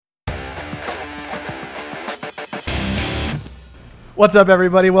What's up,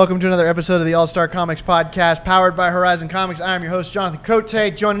 everybody? Welcome to another episode of the All-Star Comics Podcast, powered by Horizon Comics. I am your host, Jonathan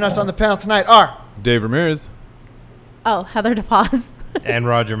Cote. Joining us on the panel tonight are Dave Ramirez. Oh, Heather DePaz. And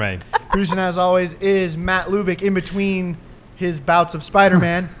Roger May. Producing, as always, is Matt Lubick in between his bouts of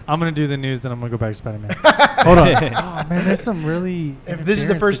Spider-Man. I'm going to do the news, then I'm going to go back to Spider-Man. Hold on. Oh, man, there's some really... If this is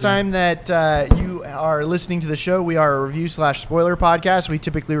the first time that you are listening to the show, we are a review/spoiler podcast. We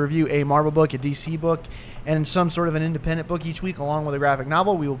typically review a Marvel book, a DC book, and some sort of an independent book each week, along with a graphic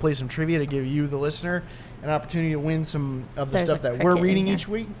novel. We will play some trivia to give you, the listener, an opportunity to win some of the stuff that we're reading each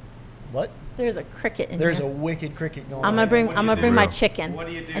week. What? There's a cricket in There's here. a wicked cricket going I'm on. gonna bring my chicken. What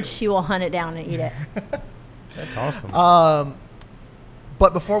do you do? And she will hunt it down and eat it. That's awesome.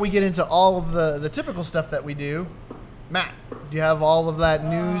 But before we get into all of the typical stuff that we do, Matt, do you have all of that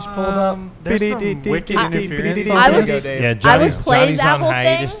news pulled up? There's some wicked interference. I There would- you go, Dave. Yeah, I would Johnny's play that on whole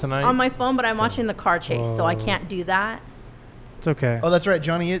hiatus thing tonight. on my phone, but I'm watching the car chase, so I can't do that. It's okay. Oh, that's right,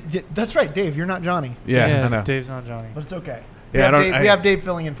 Johnny. That's right, Dave. You're not Johnny, Yeah, I know. Dave's not Johnny. but it's okay. Yeah, we have Dave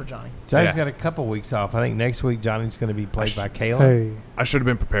filling in for Johnny. Johnny's Yeah. got a couple weeks off. I think next week Johnny's going to be played by Kayla. Hey. I should have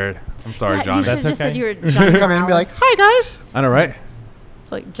been prepared. I'm sorry, Yeah, Johnny. You should That's have just okay. said you were Johnny Come in and be like, Morales. "Hi, guys." I know, right?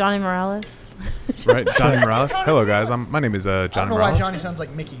 Like Johnny Morales. Right, Johnny Morales. Hello, guys. My name is I Johnny don't know why Morales. Johnny sounds like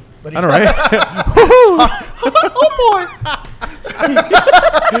Mickey, but I know, right?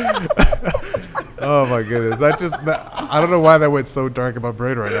 Oh my goodness! I don't know why that went so dark in my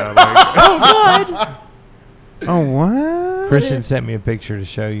brain right now. Like, Oh God! oh what? Christian sent me a picture to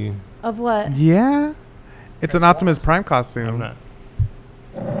show you. Of what? Yeah, it's an Optimus Prime costume. I'm not.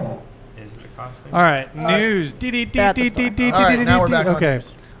 Is it a costume? All right, news. They're at the store. All right, now we're back on Okay.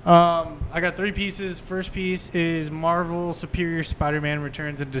 news. I got 3 pieces. First piece is Marvel Superior Spider-Man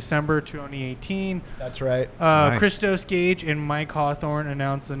returns in December 2018. That's right. Nice. Christos Gage and Mike Hawthorne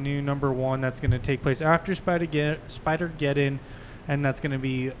announced a new #1 that's going to take place after Spider-Geddon, and that's going to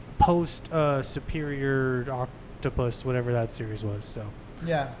be post Superior Octopus, whatever that series was. So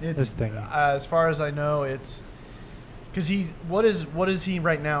Yeah, it's This thing. As far as I know, it's because what is he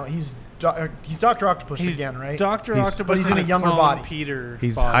right now? He's Dr. Octopus he's again, right? Dr. He's- Octopus but he's in a younger clone body. Peter.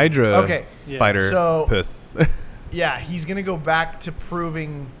 He's body. Hydra Okay. Spider So- Puss. Yeah, he's gonna go back to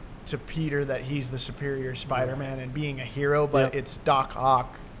proving to Peter that he's the superior Spider-Man and being a hero, but Yep. it's Doc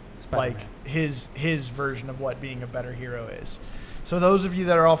Ock, Spider-Man. like his version of what being a better hero is. So those of you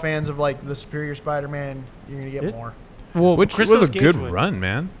that are all fans of like the superior Spider-Man, you're gonna get It- more. Well, Which Christos was a Gage good would. run,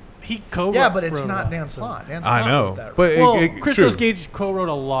 man. He co-wrote. Yeah, but it's wrote a not lot, Dan so. Slott. Dan I Slott know, wrote that. but Well, it, Christos true. Gage co-wrote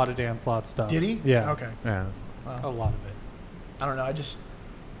a lot of Dan Slott stuff. Did he? Yeah. Okay. Yeah. A lot of it. I don't know.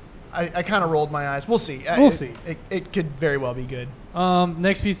 I kind of rolled my eyes. We'll see. We'll see. It could very well be good.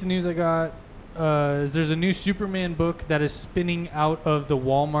 Next piece of news I got is there's a new Superman book that is spinning out of the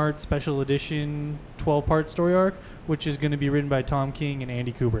Walmart Special Edition 12-part story arc, which is going to be written by Tom King and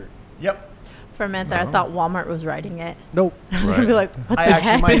Andy Kubert. Yep. For a minute there, I thought Walmart was writing it. Nope. I was gonna be like, what I the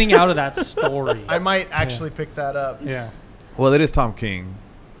actually heck? might- Spinning out of that story. I might actually pick that up. Yeah. Well, it is Tom King.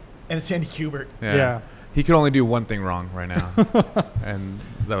 And it's Andy Kubert. Yeah. He could only do one thing wrong right now, and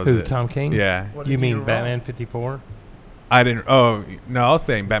that was Who, it. Tom King? Yeah. What did You he mean do wrong? Batman 54? I didn't. Oh no, I was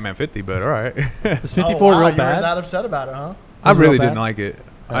saying Batman 50, but all right. Is 54 Oh, wow, real you were bad? that upset about it, huh? I Was it really real didn't bad? like it.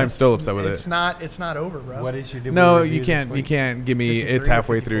 I'm still upset with It's it. not over, bro. What did you do? No, with you reviews can't. this You week? can't give me. 53 It's or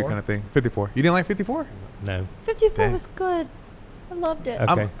halfway through 54? kind of thing. 54. You didn't like 54? No. 54 Dang. was good. I loved it.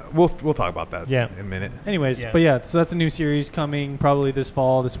 Okay. We'll talk about that. Yeah. In a minute. Anyways, Yeah. but yeah, so that's a new series coming probably this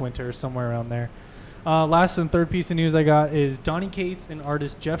fall, this winter, somewhere around there. Last and third piece of news I got is Donny Cates and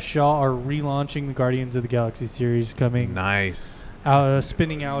artist Jeff Shaw are relaunching the Guardians of the Galaxy series coming Nice.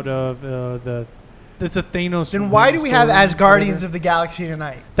 spinning out of it's a Thanos. Then why do we have story, Asgardians whatever. of the Galaxy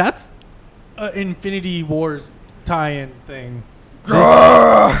tonight? That's Infinity Wars tie-in thing.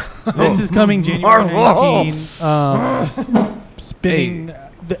 This is coming January 19. Spinning.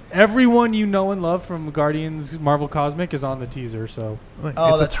 Everyone you know and love from Guardians Marvel Cosmic is on the teaser, so Oh, it's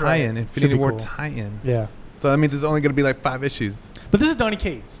a that's right. tie-in. Infinity Should be War cool. tie-in. yeah. So that means it's only going to be like 5 issues. But this is Donny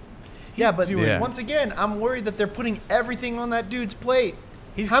Cates. Yeah, but doing- Yeah. once again, I'm worried that they're putting everything on that dude's plate.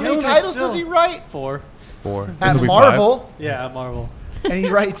 He's How many killing it titles does still. he write? 4. 4. At This will be Marvel, Yeah, at Marvel. and he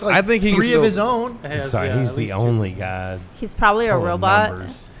writes like I think he can 3 of still- his own. It has, Sorry, yeah, he's at the least 2. only guy. He's probably a pulling robot.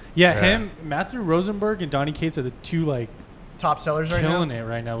 numbers. Yeah, Yeah. him, Matthew Rosenberg, and Donny Cates are the 2 like Top sellers right killing now. it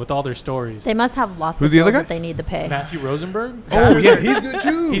right now with all their stories. They must have lots Who's of the other bills guy? that they need to pay. Matthew Rosenberg. Oh, yeah, he's good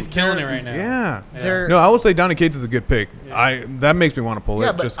too. He's killing it right now. Yeah. They're- No, I would say Donny Cates is a good pick. Yeah. That makes me want to pull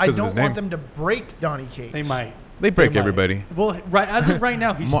Yeah, it but just I because of his don't name. want them to break Donny Cates. They might. They break They might. everybody. Well, right as of right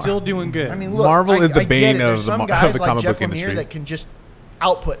now, he's Mar- still doing good. I mean, look, Marvel is the I get bane it. There's of the some mar- guys of the like comic Jeff book Lemire industry. that can just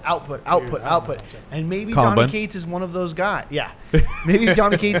output. And maybe Cullen Donny Bunn. Cates is one of those guys. Yeah. Maybe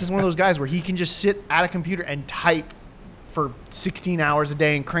Donny Cates is one of those guys where he can just sit at a computer and type for 16 hours a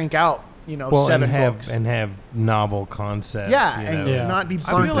day and crank out, 7 books. And have novel concepts. Yeah, you and know. Yeah. not be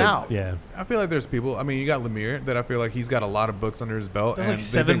I burnt feel like- out. Yeah. I feel like there's people. I mean, you got Lemire that I feel like he's got a lot of books under his belt. There's and like they've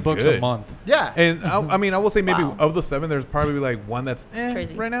 7 been books good. a month. Yeah. And I mean, I will say maybe Wow. of the 7, there's probably like one that's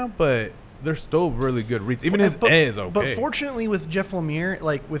crazy. right now, but they're still really good reads. Even his but, is okay. But fortunately, with Jeff Lemire,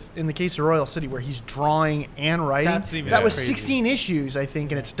 like in the case of Royal City, where he's drawing and writing, That's even that was crazy. 16 issues, I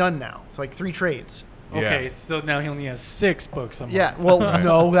think, and it's done now. It's like 3 trades. Okay, Yeah. so now he only has 6 books a month. Yeah. Well,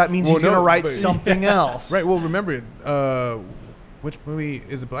 no, that means Well, he's gonna no, write but- something else. Right. Well, remember, which movie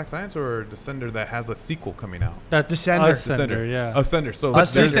is it? Black Science or Descender that has a sequel coming out? That's Descender. Ascender, yeah. Ascender. So Ascender.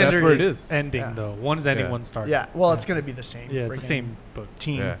 that's Ascender where it is. ending, Yeah. though. One's ending, Yeah. one's starting. Yeah. Well, it's gonna be the same. Yeah, it's the friggin' same book.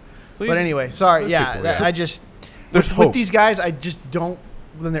 team. Yeah. So But he's- anyway, sorry. there's Yeah, people, that- yeah. I just There's with hope. these guys, I just don't.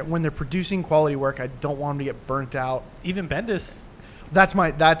 When they're producing quality work, I don't want them to get burnt out. Even Bendis. That's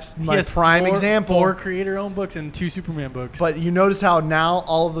my He has prime 4 example. 4 creator-owned books and 2 Superman books. But you notice how now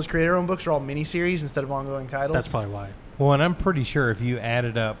all of those creator-owned books are all miniseries instead of ongoing titles. that's probably why. Well, and I'm pretty sure if you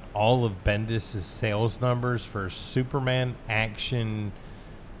added up all of Bendis' sales numbers for Superman, Action,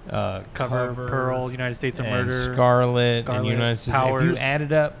 Cover, Pearl, United States of and Murder. Scarlet, and Scarlet, United States. If Powers. you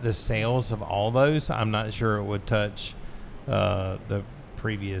added up the sales of all those, I'm not sure it would touch the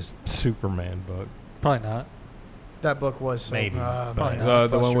previous Superman book. Probably not. That book was so, Maybe, probably but- not.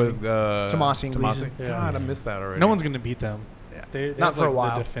 The one with Tomasi and Gleason. Yeah. God, I missed that already. No one's going to beat them. Yeah. They Not have for a like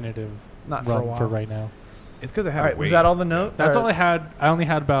while. the definitive Not for a run while. for right now. It's because I All have. right, was that all the note? That's Or- all I had. I only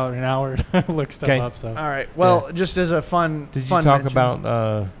had about an hour to look stuff 'Kay. up. So All right. Well, just as a fun. Did you fun talk mention-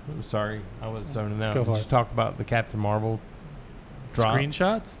 about? Sorry, I was zoning out. Go Did for you it. talk about the Captain Marvel drop?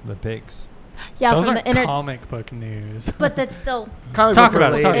 screenshots. The pics. Yeah, Those from aren't the inner. comic book news. But that's still. Comic Talk book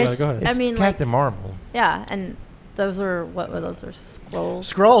about it. Talk related. about it. Go ahead. I mean, like, Captain Marvel. yeah, and those were what were those? Were scrolls?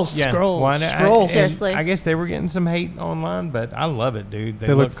 Scrolls. Yeah. Scrolls. Well, Scrolls. and Seriously. I guess they were getting some hate online, but I love it, dude. They,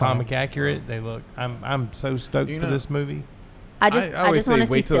 They look look fine. comic accurate. They look. I'm so stoked You for know- this movie. I just always want say to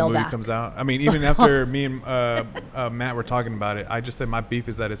see wait till the Phil movie back. comes out. I mean, even after me and Matt were talking about it, I just said my beef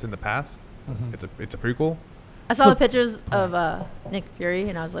is that it's in the past. Mhm. It's a prequel. I saw the pictures of Nick Fury,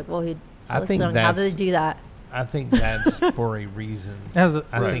 and I was like, well, he. I looks think young. How did that's- they do that? I think that's for a reason. I Right.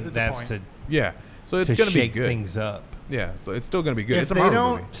 think It's a that's point. to Yeah, so it's to gonna be shake good. things up. Yeah, so it's still gonna be good. If It's a they Marvel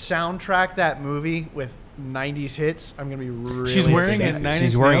don't movie. soundtrack that movie with 90s hits, I'm gonna be really. She's wearing upset. a Nine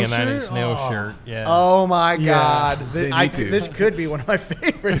She's Inch wearing a Nails Nine Inch shirt? Nails Oh. shirt. Yeah. Oh my Yeah. God! They need to. This could be one of my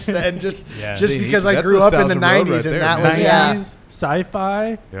favorites then, just Yeah. just They need because to. I That's grew up in the nostalgia road 90s right and there, that man. was yeah. 90s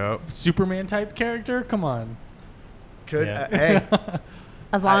sci-fi Yep. Superman type character. Come on. Could Yeah. hey,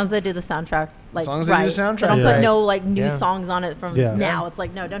 As long as they do the soundtrack, like long as they do the right. soundtrack They don't right. put no like new Yeah. songs on it from Yeah. now. It's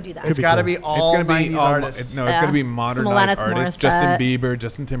like no, don't do that. it's be got to cool. be It's all gonna be 90s all. artists. It's Yeah. gonna be Some modernized Alanis artists. Morissette. Justin Bieber,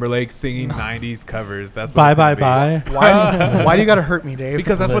 Justin Timberlake singing 90s covers. That's what Bye it's bye gonna be. bye. Why do you got to hurt me, Dave?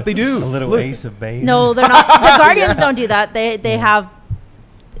 Because that's what they do. A little Look. ace of base. No, they're not. The Guardians don't do that. They have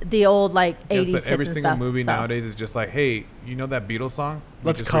the old like 80s Yes, but hits every and single stuff, movie so. nowadays is just like, hey, you know that Beatles song? We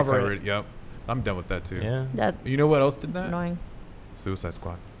Let's just cover recover it. Yep. I'm done with that too. Yeah. That's You know what else did that? annoying. Suicide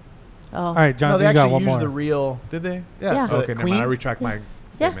Squad. Oh, All right, no, Jonathan, they you got actually one used more. the real. Did they? Yeah. the Okay, never Queen. mind. I retract my yeah.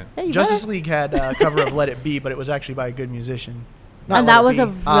 statement. Yeah, you Justice better. League had a cover of "Let It Be," but it was actually by a good musician. Not And Let that It was Be.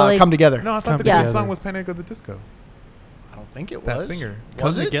 a really- "Come Together." No, I thought Come the together. Queen song was Panic at the Disco. I don't think it That was. singer.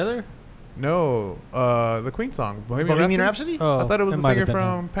 Was Come it? together. No, the Queen song. Bohemian Rhapsody? Oh, I thought it was the might singer have been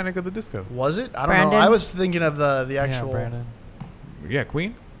from Panic at the Disco. Was it? I don't Brandon? know. I was thinking of the him. actual. Yeah, Brandon. Yeah,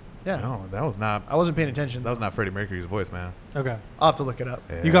 Queen? Yeah. No, that was not. I wasn't paying attention. That was not Freddie Mercury's voice, man. Okay. I'll have to look it up.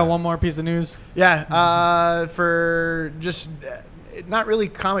 Yeah. You got one more piece of news? Yeah, for just not really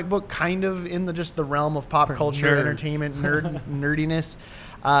comic book, kind of in the just the realm of pop For culture, nerds. entertainment, nerdiness.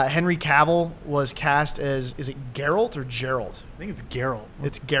 Henry Cavill was cast as, is it Geralt or Gerald? I think it's Geralt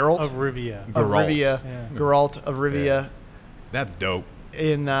It's Geralt of Rivia. of Geralt. Rivia. Yeah. Geralt of Rivia Yeah. That's dope.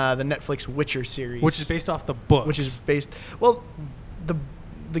 in the Netflix Witcher series, Which is based off the book. which is based. Well,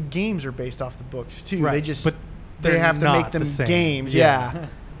 the games are based off the books too. Right, They just but they they're have to not make them the same. games. Yeah. Yeah.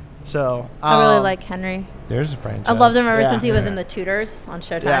 So I really um, like Henry. There's a franchise. I loved him ever Yeah. since he was Yeah. in the Tudors on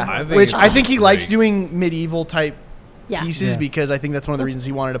Showtime. Yeah, I think which it's I think he likes great. doing medieval type Yeah. pieces Yeah. because I think that's one of the reasons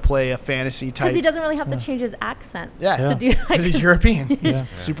he wanted to play a fantasy type. Because he doesn't really have to change his accent Yeah, Yeah. to do that. because he's European. He's Yeah.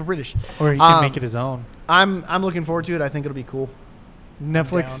 super British. or he can Um, make it his own. I'm looking forward to it. I think it'll be cool.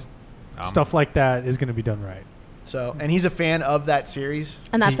 Netflix stuff like that is going to be done right. So, and he's a fan of that series.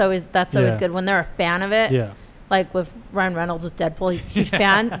 And that's always Yeah. good when they're a fan of it. Yeah. Like with Ryan Reynolds with Deadpool, he's a huge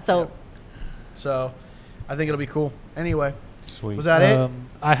fan. So So, I think it'll be cool. Anyway, Sweet. Was that it?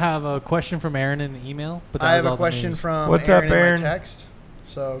 I have a question from Aaron in the email, but that I was have all a the question news. from What's Aaron up, in my Aaron? text.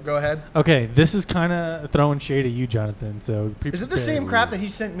 So go ahead. Okay, this is kind of throwing shade at you, Jonathan. So Is it the same crap that he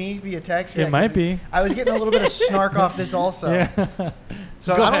sent me via text? It might 'cause be. I was getting a little bit of snark off this also. Yeah.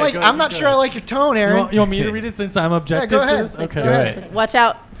 So Go I don't ahead, like. go I'm ahead, not go sure I ahead. like your tone, Aaron. You want me to read it since I'm objective go ahead. to this? Okay. Go ahead. Watch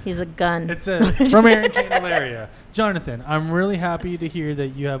out. He's a gun. It says, from Aaron Candelaria. Jonathan, I'm really happy to hear that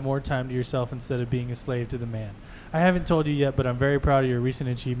you have more time to yourself instead of being a slave to the man. I haven't told you yet, but I'm very proud of your recent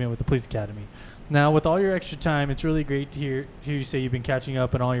achievement with the police academy. Now, with all your extra time, it's really great to hear you say you've been catching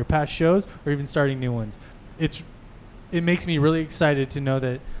up on all your past shows or even starting new ones. It makes me really excited to know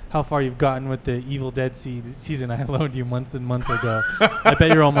that how far you've gotten with the Evil Dead season I loaned you months and months ago. I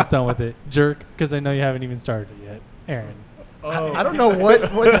bet you're almost done with it. Jerk, because I know you haven't even started it yet. Aaron. I don't know what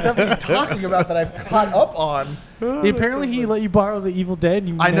stuff he's talking about that I've caught up on. Apparently, he let you borrow the Evil Dead. And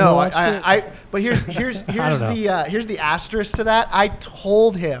you I never know. watched it. But here's know. here's the asterisk to that. I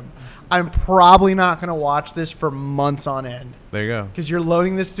told him I'm probably not going to watch this for months on end There you go. because you're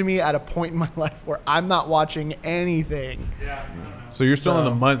loading this to me at a point in my life where I'm not watching anything. Yeah. So you're still in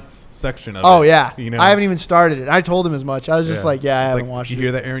the months section of it. Oh yeah, You know, I haven't even started it. I told him as much. I was just like, I It's haven't watched you it.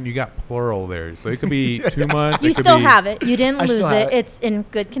 hear that, Aaron? You got plural there, so it could be 2 months. You it could still be, have it. You didn't I still lose have it. it. It's in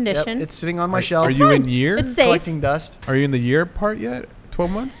good Yep, condition. it's sitting on my Are, shelf, are you in fine. year? It's safe. collecting dust. Are you in the year part yet?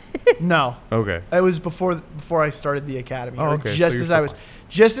 12 months? No, Okay. it was before I started the academy. Oh, or okay, so Just you're as I still was, fine.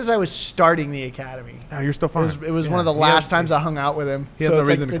 just as I was starting the academy. Oh, you're still It fine. was one of the He has- last times I hung out with him. He has so no it's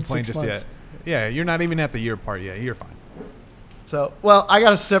reason like to been complain 6 just months. yet. Yeah, you're not even at the year part yet. You're fine. So, well, I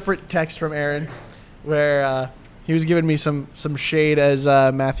got a separate text from Aaron where he was giving me some shade, as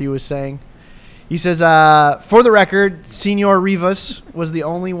Matthew was saying. He says, for the record, Senor Rivas was the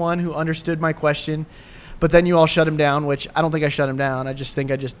only one who understood my question, but then you all shut him down, which I don't think I shut him down. I just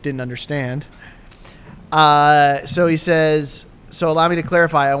think I just didn't understand. So he says, so allow me to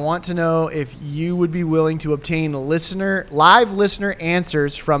clarify. I want to know if you would be willing to obtain live listener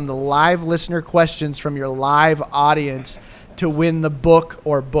answers from the live listener questions from your live audience to win the book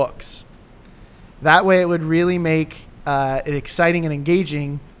or books. That way it would really make it exciting and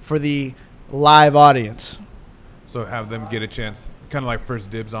engaging for the live audience. So have them get a chance, kind of like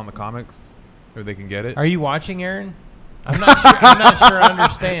first dibs on the comics, or they can get it. Are you watching, Aaron? I'm not sure. I'm not sure I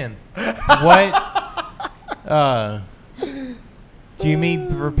understand. What? Do you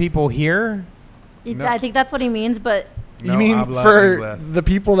mean for people here? No. I think that's what he means, but No you mean habla for inglés. the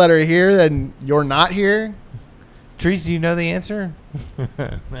people that are here and you're not here? Trees, do you know the answer?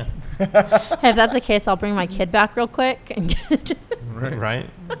 hey, if that's the case, I'll bring my kid back real quick. And Right.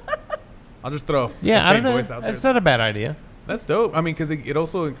 I'll just throw a Yeah, I don't know. voice out there. That's not a bad idea. That's dope. I mean, because it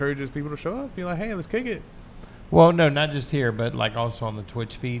also encourages people to show up. Be like, hey, let's kick it. Well, no, not just here, but like also on the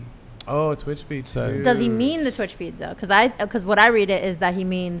Twitch feed. Oh, Twitch feed So- too. Does he mean the Twitch feed, though? Because what I read it is that he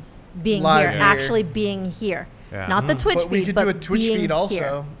means being Live here, here. actually being here. Yeah. Not the Twitch But feed, we could but do a Twitch being feed also,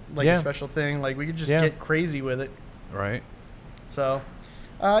 here. like Yeah. a special thing. Like we could just Yeah. get crazy with it. Right? So,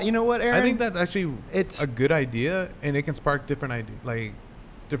 you know what, Aaron? I think that's actually It's- a good idea, and it can spark different ideas, like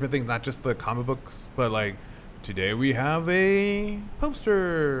different things, not just the comic books, but like today we have a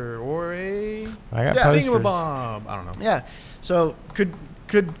poster or a I got Yeah, posters. thingamabob. I don't know. Yeah. So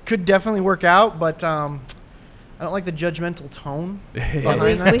could definitely work out, but I don't like the judgmental tone. But behind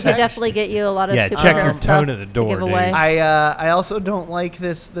we that could text. definitely get you a lot of Yeah, superhero check your stuff tone at the to door, give dude. away. I also don't like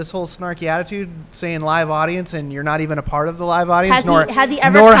this whole snarky attitude saying live audience and you're not even a part of the live audience. Has he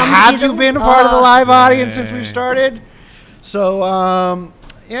ever nor come to have be you the- been a part of the Oh. live audience since Dang. we've started. So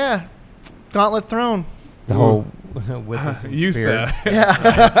yeah, gauntlet thrown. The whole witness and You spirit. said. Yeah.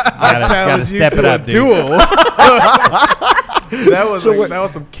 I Gotta challenge you step it to up, a dude. duel. that was that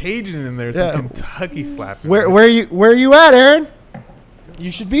was some Cajun in there, some Yeah. Kentucky slapping. where you at, Aaron?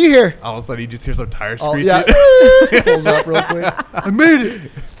 You should be here. All of a sudden, you just hear some tires Oh, screeching. yeah. Pulls up real quick. I made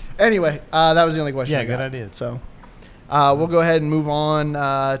it. Anyway, that was the only question. Yeah, I got. good idea. So, we'll go ahead and move on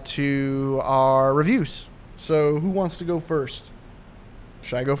to our reviews. So, who wants to go first?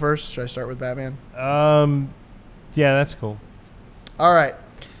 Should I go first? Should I start with Batman? Yeah, that's cool. All right.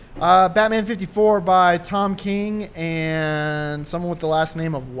 Batman 54 by Tom King and someone with the last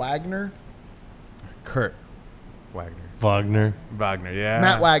name of Wagner. Kurt Wagner. Wagner. Yeah.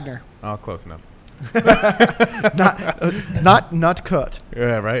 Matt Wagner. Oh, close enough. Not cut.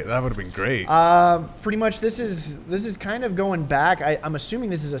 Yeah, right. That would have been great. Pretty much, this is kind of going back. I'm assuming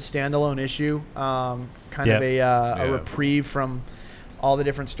this is a standalone issue, kind Yep. of a Yeah. reprieve from all the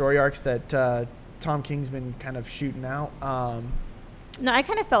different story arcs that Tom King's been kind of shooting out. No, I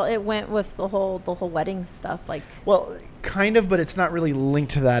kind of felt it went with the whole wedding stuff. Like, Well, kind of, but it's not really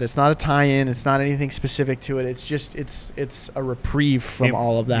linked to that. It's not a tie-in. It's not anything specific to it. It's just it's a reprieve from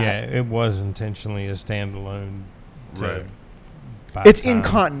all of that. Yeah, it was intentionally a standalone. Right. It's in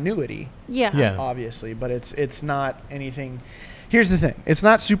continuity, yeah. obviously, but it's not anything. Here's the thing: it's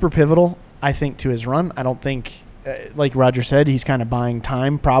not super pivotal, I think, to his run. I don't think, like Roger said, he's kind of buying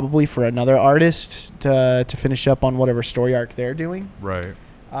time probably for another artist to finish up on whatever story arc they're doing. Right.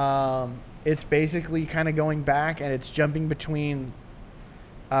 It's basically kind of going back, and it's jumping between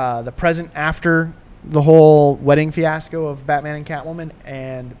the present after the whole wedding fiasco of Batman and Catwoman,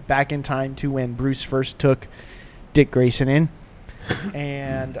 and back in time to when Bruce first took Dick Grayson in.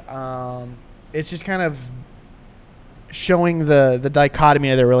 And it's just kind of showing the dichotomy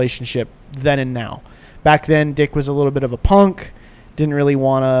of their relationship then and now. Back then, Dick was a little bit of a punk, didn't really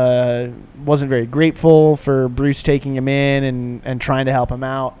wasn't very grateful for Bruce taking him in and trying to help him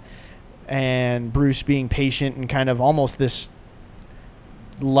out, and Bruce being patient and kind of almost this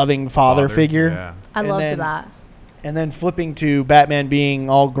loving father figure. Yeah. I loved that. And then flipping to Batman being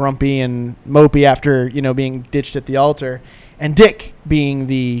all grumpy and mopey after, being ditched at the altar, and Dick being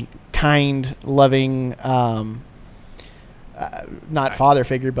the kind, loving, not father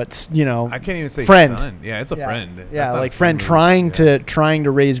figure, but I can't even say friend. son. Yeah, it's a friend. Yeah, That's not like a friend son trying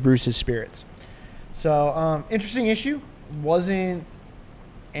to raise Bruce's spirits. So interesting issue. Wasn't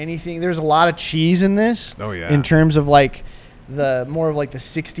anything. There's a lot of cheese in this. Oh yeah. In terms of like the more of like the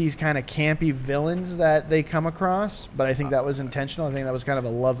 60s kind of campy villains that they come across, but I think that was intentional. I think that was kind of a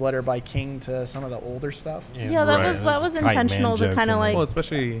love letter by King to some of the older stuff. Yeah, that was intentional to kind of like Well,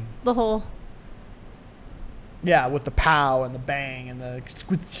 especially the whole. Yeah, with the pow and the bang and the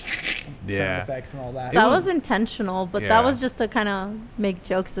sound Yeah. effects and all that. That was intentional, but Yeah. that was just to kind of make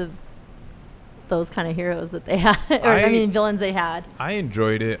jokes of those kind of heroes that they had, or villains they had. I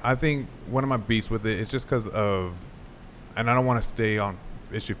enjoyed it. I think one of my beefs with it is just because of, and I don't want to stay on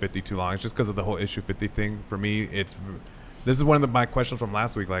issue 50 too long. It's just because of the whole issue 50 thing. For me, this is one of my questions from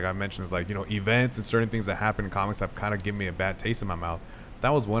last week. Like I mentioned, is like, events and certain things that happen in comics have kind of given me a bad taste in my mouth.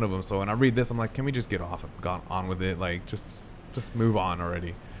 That was one of them. So when I read this, I'm like, can we just get on with it? Like just move on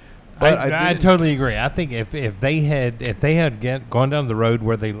already. But I totally agree. I think if they had gone down the road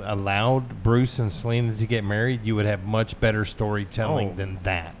where they allowed Bruce and Selena to get married, you would have much better storytelling than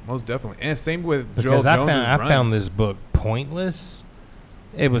that. Most definitely. And same with Because Joel Jones's I run. found this book pointless.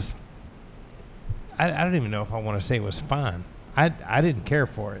 It was. I don't even know if I want to say it was fine. I didn't care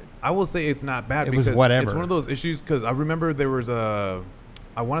for it. I will say it's not bad It because was whatever. it's one of those issues. Because I remember there was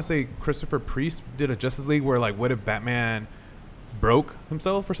I want to say Christopher Priest did a Justice League where like, what if Batman broke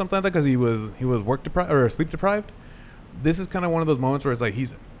himself or something like that because he was work deprived or sleep deprived. This is kind of one of those moments where it's like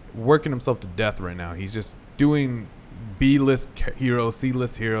he's working himself to death right now. He's just doing B-list heroes,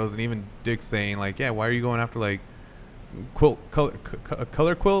 C-list heroes, and even Dick saying like, yeah, why are you going after like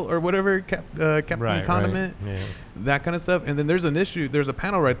color quilt or whatever, Captain Condiment, Yeah. that kind of stuff. And then there's a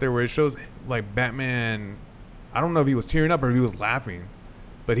panel right there where it shows like Batman. I don't know if he was tearing up or if he was laughing.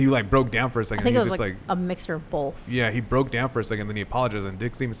 But he like broke down for a second. I think He's it was just like a mixture of both. Yeah, he broke down for a second, then he apologized, and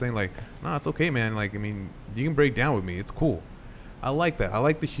Dick's even saying like, "No, it's okay, man. Like, I mean, you can break down with me. It's cool." I like that. I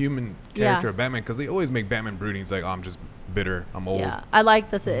like the human character of Batman because they always make Batman brooding. It's like, "Oh, I'm just bitter. I'm old." Yeah, I like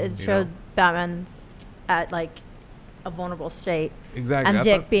this. It showed Batman at like a vulnerable state. Exactly. And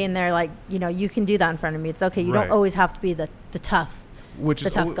Dick being there, like, you can do that in front of me. It's okay. You don't always have to be the tough,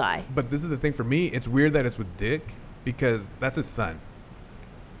 tough guy. But this is the thing for me. It's weird that it's with Dick because that's his son.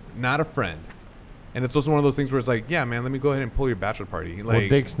 Not a friend. And it's also one of those things where it's like, yeah, man, let me go ahead and pull your bachelor party. Like, Well,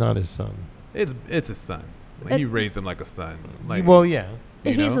 Dick's not his son. It's his son. Like, he raised him like a son. Like, Well, yeah.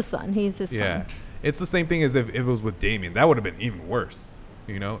 He's a son. He's his son. Yeah. It's the same thing as if it was with Damian. That would have been even worse.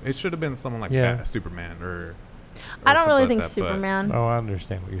 It should have been someone like Superman or I don't really something think like that, Superman. Oh, I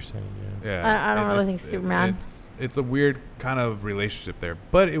understand what you're saying. Yeah. I don't really think Superman. It's a weird kind of relationship there,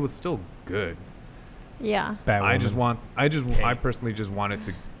 but it was still good. Yeah. I personally just wanted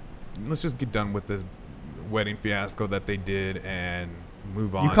to let's just get done with this wedding fiasco that they did and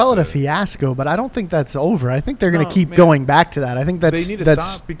move on. You call it a fiasco, but I don't think that's over. I think they're going to keep man. going back to that. I think they need to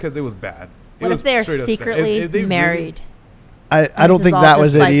stop because it was bad. What if they're secretly married? I don't think that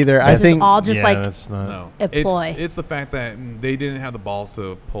was it either. I think all just that's not a ploy. It's the fact that they didn't have the balls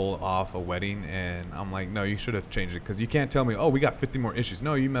to pull off a wedding, and I'm like, no, you should have changed it because you can't tell me, oh, we got 50 more issues.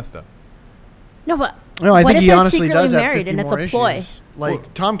 No, you messed up. No, but I think he honestly does have married 50 and it's more a ploy. issues.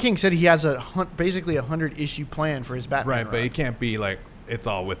 Like Tom King said, he has basically a 100-issue plan for his Batman. Right, run. but it can't be like it's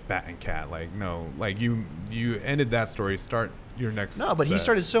all with Bat and Cat. Like no, like you ended that story. Start your next. No, but he set.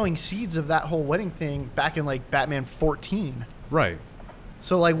 started sowing seeds of that whole wedding thing back in like Batman 14. Right.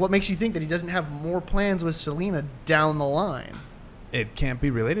 So, like, what makes you think that he doesn't have more plans with Selena down the line? It can't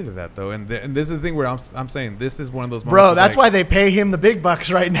be related to that, though. And this is the thing where I'm saying this is one of those moments. Bro, that's why they pay him the big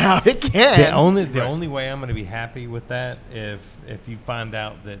bucks right now. It can. The only way I'm going to be happy with that if you find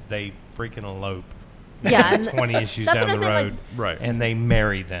out that they freaking elope. Yeah, 20 issues that's down what the I'm saying, road, Right. and they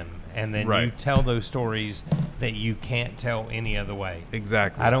marry them, and then Right. you tell those stories that you can't tell any other way.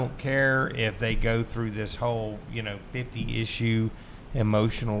 Exactly. I don't care if they go through this whole 50 issue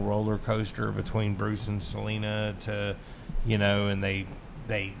emotional roller coaster between Bruce and Selena to and they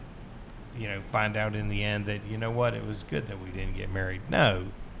find out in the end that what, it was good that we didn't get married. No,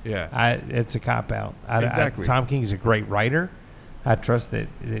 Yeah. it's a cop out. Exactly. Tom King's a great writer. I trust that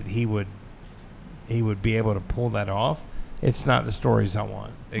he would be able to pull that off. It's not the stories I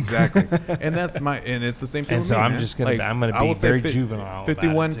want. Exactly. And it's the same thing And with so me, I'm man. just gonna Like, I'm gonna I be will say very juvenile.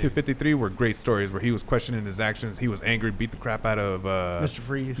 51 about it to too. 53 were great stories where he was questioning his actions. He was angry, beat the crap out of Mr.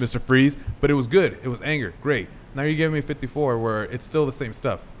 Freeze. Mr. Freeze, but it was good. It was anger. Great. Now you're giving me 54 where it's still the same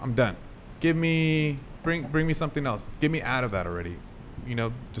stuff. I'm done. Bring me something else. Get me out of that already.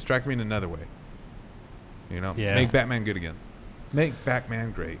 Distract me in another way. Yeah. Make Batman good again. Make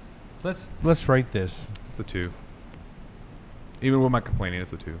Batman great. Let's rate this. It's a 2. Even with my complaining,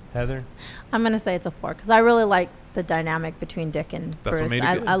 it's a 2. Heather? I'm gonna say it's a 4 because I really like the dynamic between Dick and That's what Bruce. made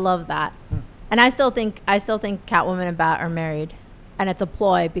it good. I love that, and I still think Catwoman and Bat are married, and it's a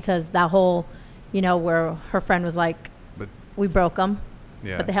ploy because that whole, where her friend was like, But we broke them,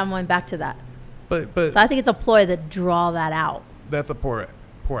 yeah. but they haven't went back to that. But So I think it's a ploy that draw that out. that's a poor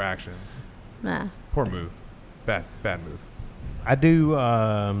action. Nah. Poor move. Bad move. I do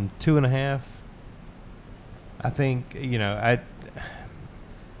 2.5. I think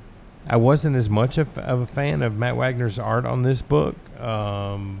I wasn't as much of a fan of Matt Wagner's art on this book.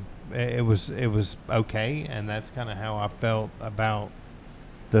 It was okay, and that's kind of how I felt about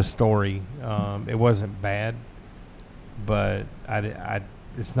the story. It wasn't bad, but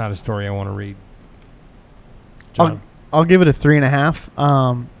it's not a story I want to read. John? I'll give it a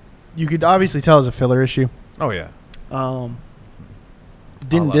 3.5. You could obviously tell it's a filler issue. Oh yeah.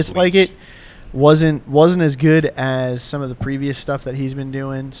 Didn't love dislike Bleach. it. Wasn't as good as some of the previous stuff that he's been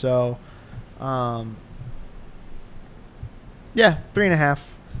doing. So, yeah, 3.5.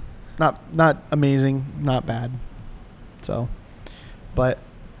 Not amazing, not bad. So, but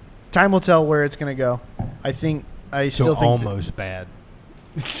time will tell where it's gonna go. I still think almost bad.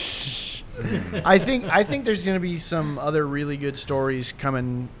 I think there's going to be some other really good stories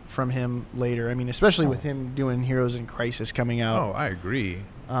coming from him later. I mean, especially with him doing Heroes in Crisis coming out. Oh, I agree.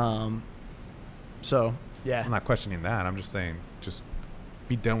 So, yeah. I'm not questioning that. I'm just saying, just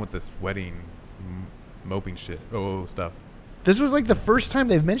be done with this wedding moping shit. Stuff. This was like the first time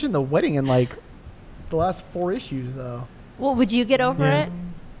they've mentioned the wedding in like the last 4 issues, though. Well, would you get over it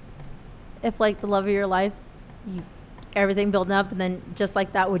if, like, the love of your life, everything building up, and then just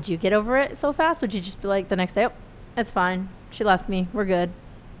like that, would you get over it so fast? Would you just be like the next day, oh, it's fine, she left me, we're good?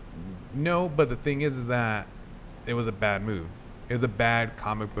 No, but the thing is that it was a bad move. It was a bad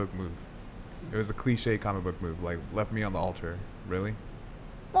comic book move. It was a cliche comic book move. Like, left me on the altar. Really?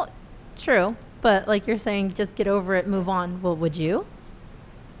 Well, true, but like you're saying, just get over it, move on. Well, would you?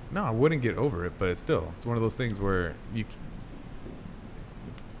 No, I wouldn't get over it, but still, it's one of those things where you.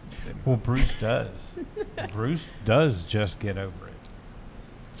 Well, Bruce does. Bruce does just get over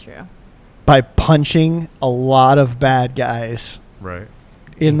it. True. By punching a lot of bad guys Right.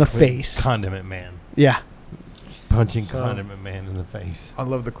 in the Including face. Condiment Man. Yeah. Punching So- Condiment Man in the face. I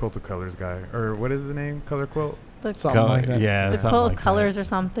love the Quilt of Colors guy. Or what is his name? Color Quilt? The, Something like that. Yeah, the something quote like of colors or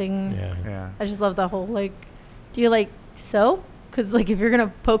something. that. Yeah. Yeah. I just love the whole, like, do you like sew? Because, like, if you're going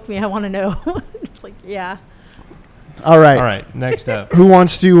to poke me, I want to know. It's like, yeah. All right. All right, next up. Who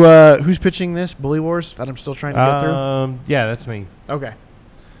wants to, who's pitching this? Bully Wars that I'm still trying to get through? Yeah, that's me. Okay.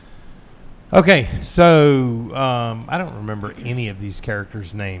 Okay, so I don't remember any of these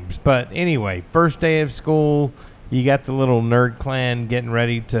characters' names, but anyway, first day of school, you got the little nerd clan getting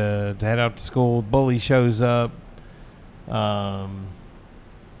ready to head out to school. Bully shows up,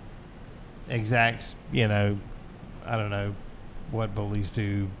 exacts, I don't know what bullies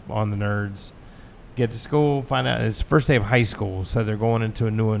do on the nerds. Get to school, find out it's the first day of high school, so they're going into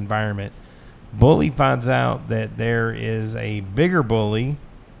a new environment. Bully finds out that there is a bigger bully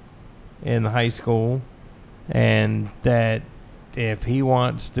in the high school, and that if he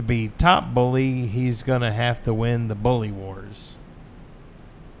wants to be top bully, he's going to have to win the bully wars.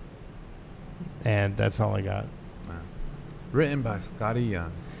 And that's all I got. Written by Scottie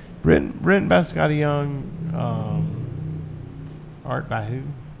Young. Written by Scottie Young. Art by who?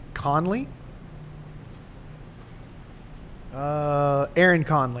 Conley? Aaron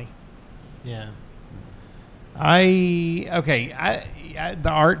Conley. Yeah. The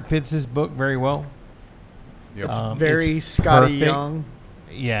art fits this book very well. Yep. Very it's Scottie perfect. Young.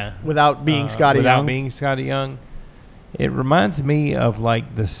 Yeah. Without being Scottie Young. Without being Scottie Young. It reminds me of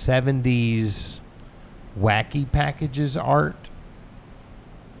like the 70s wacky packages art.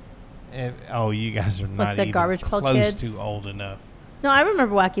 You guys are not the even Garbage Pail close Kids? to old enough. No, I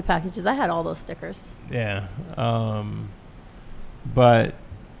remember Wacky Packages. I had all those stickers. Yeah. But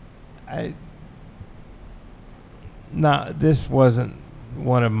this wasn't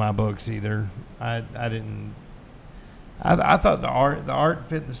one of my books either. I didn't. I thought the art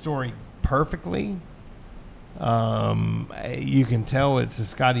fit the story perfectly. You can tell it's a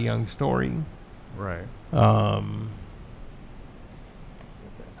Scottie Young story. Right.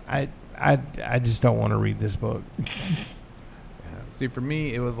 I just don't want to read this book. Yeah. See, for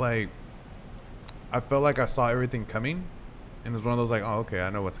me, it was like I felt like I saw everything coming, and it was one of those like, oh, okay, I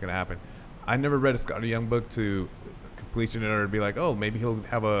know what's gonna happen. I never read a Scottie Young book to completion in order to be like, oh, maybe he'll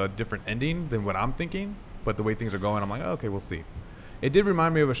have a different ending than what I'm thinking. But the way things are going, I'm like, oh, okay, we'll see. It did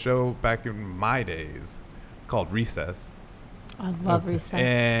remind me of a show back in my days called Recess. I love Recess.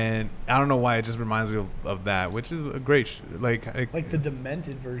 And I don't know why it just reminds me of that, which is a great like the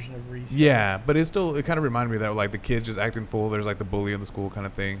demented version of Reese. Yeah, but it kind of reminded me of that, like the kids just acting fool. There's like the bully in the school kind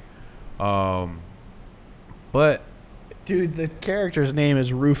of thing. But dude, the character's name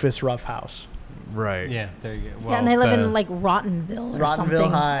is Rufus Roughhouse. Right. Yeah, there you go. Well, yeah, and they live in like Rottenville or something. Rottenville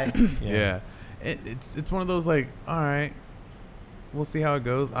High. Yeah. It's one of those like, all right, we'll see how it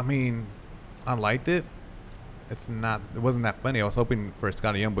goes. I mean, I liked it. It wasn't that funny. I was hoping for a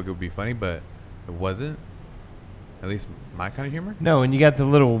Scottie Young book it would be funny, but it wasn't. At least my kind of humor. No, and you got the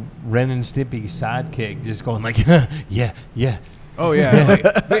little Ren and Stimpy sidekick just going like, yeah. Oh yeah,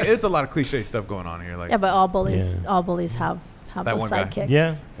 it's a lot of cliche stuff going on here. Like Yeah, but all bullies have That those one guy. sidekicks.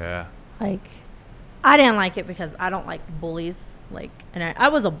 Yeah. Like, I didn't like it because I don't like bullies. Like, and I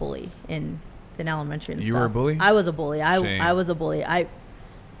was a bully in elementary and You stuff. were a bully? I was a bully. Shame. I was a bully. I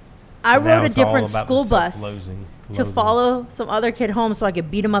Now rode a it's all different about the school bus self-loathing. to follow some other kid home so I could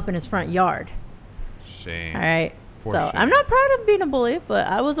beat him up in his front yard. Shame. All right. For So shame. I'm not proud of being a bully, but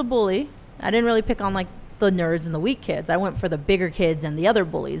I was a bully. I didn't really pick on like the nerds and the weak kids. I went for the bigger kids and the other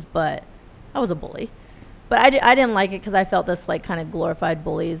bullies, but I was a bully. But I didn't like it because I felt this like kind of glorified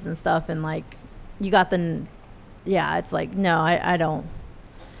bullies and stuff, and like you got it's like no, I don't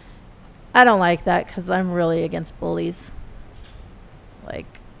like that because I'm really against bullies. Like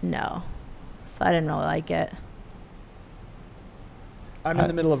no, so I didn't really like it. I'm in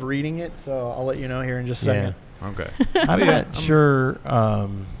the middle of reading it, so I'll let you know here in just a second. Okay. I'm not sure. I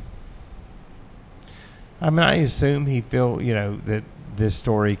mean, I assume he that this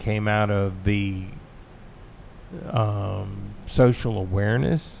story came out of the social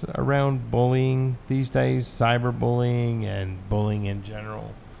awareness around bullying these days, cyberbullying and bullying in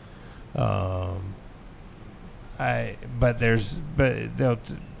general.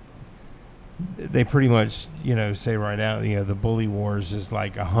 They pretty much say right out the bully wars is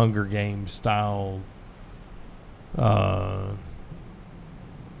like a Hunger Games style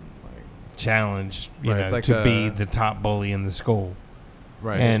challenge It's like to be the top bully in the school.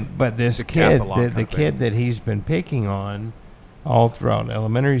 Right. But this kid, the kid that he's been picking on all throughout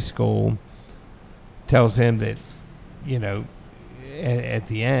elementary school, tells him that, at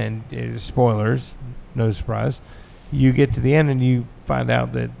the end, spoilers, no surprise, you get to the end and you find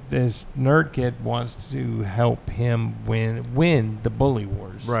out that this nerd kid wants to help him win the bully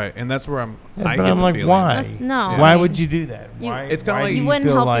wars. Right, and that's where I'm. Yeah, I but get I'm the like, feeling. why? Why would you do that? Why? It's kinda why like- do You wouldn't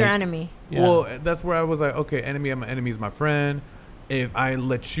feel help like, your enemy. Yeah. Well, that's where I was like, okay, enemy, my enemy's my friend. If I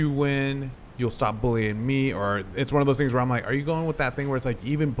let you win, you'll stop bullying me. Or it's one of those things where I'm like, are you going with that thing where it's like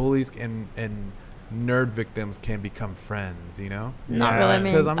even bullies and nerd victims can become friends? Not Yeah. really. I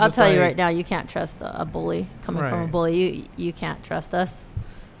mean, 'Cause I'm I'll just tell you like- right now, you can't trust a bully coming from a Right. bully. You can't trust us.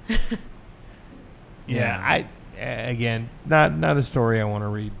 Yeah, again, not a story I want to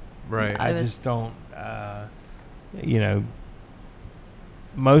read. Right. I I was- just don't.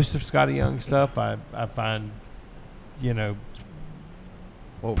 Most of Scottie Young stuff I find,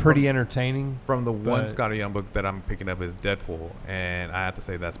 Well, pretty entertaining. From the one but- Scottie Young book that I'm picking up is Deadpool, and I have to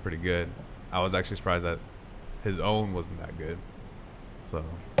say that's pretty good. I was actually surprised that his own wasn't that good. So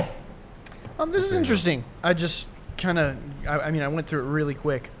This is interesting. I just kind of, I mean, I went through it really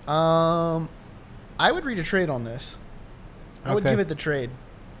quick. I would read a trade on this. I would Okay. give it the trade.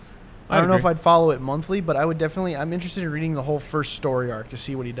 I I'd don't know if agree. I'd follow it monthly, but I would definitely. I'm interested in reading the whole first story arc to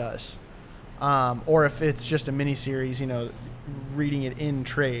see what he does, or if it's just a mini series. Reading it in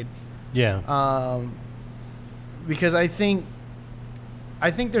trade. Yeah. because I think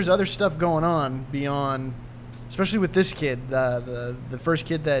there's other stuff going on beyond, especially with this kid, the first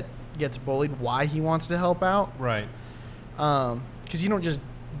kid that gets bullied, why he wants to help out. Right. Because you don't just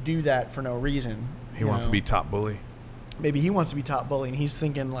do that for no reason. He wants to be top bully. Maybe he wants to be top bully, and he's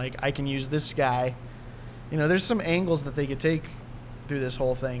thinking, like, I can use this guy. There's some angles that they could take through this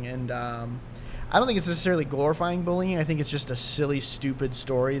whole thing, and I don't think it's necessarily glorifying bullying. I think it's just a silly, stupid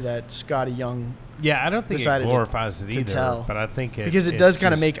story that Scottie Young Yeah, I don't think it decided glorifies it to either. tell. But I think because it does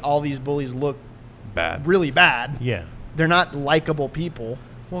kind of make all these bullies look Bad. really bad. Yeah. They're not likable people.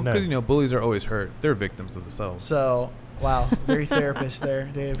 Well, No. because, bullies are always hurt. They're victims of themselves. So, wow, very therapist there,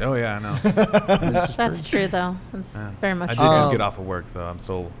 Dave. Oh, yeah, I know. That's true, though. It's Yeah. very much I true. did just get off of work, so I'm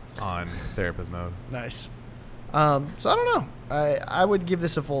still on therapist mode. Nice. So I don't know. I would give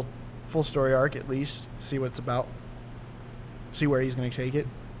this a full story arc at least. See what it's about. See where he's going to take it.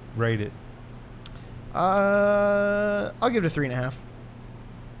 Rate it. I'll give it a 3.5.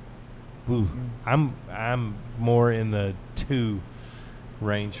 Ooh, I'm more in the 2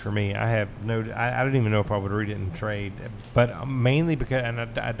 range for me. I have I don't even know if I would read it in trade, but mainly because, and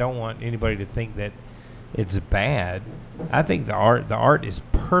I don't want anybody to think that it's bad. I think the art is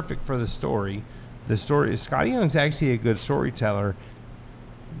perfect for the story. The story is Scottie Young's actually a good storyteller.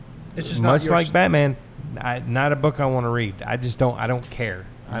 It's just much not your like Batman. Not a book I want to read. I don't care.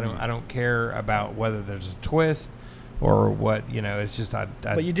 I don't care about whether there's a twist or what. It's just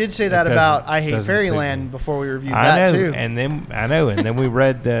But you did say that about I Hate Fairyland before we reviewed that too. And then we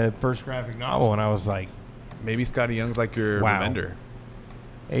read the first graphic novel, and I was like, Maybe Scottie Young's like your Wow. remender.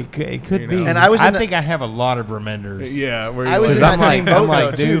 it could be. And I think I have a lot of remenders. Yeah, where I was in I'm that same like, boat, I'm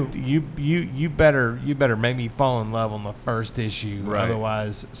like, though, dude, you better make me fall in love on the first issue, Right.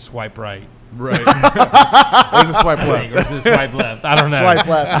 otherwise swipe right. Right. There's a swipe left. Or is it swipe left? I don't know. Swipe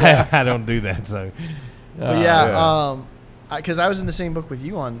left, yeah. I don't do that. So, But yeah. because I was in the same book with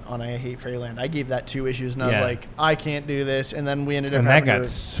you on I Hate Fairyland. I gave that 2 issues, and I was Yeah. like, I can't do this. And then we ended up and that having got to,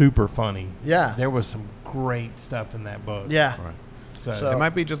 super funny. yeah, There was some great stuff in that book. yeah. Right. So, It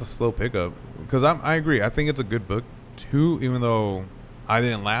might be just a slow pickup because I agree. I think it's a good book too, even though I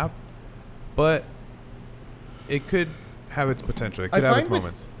didn't laugh, but it could have its potential. It could have its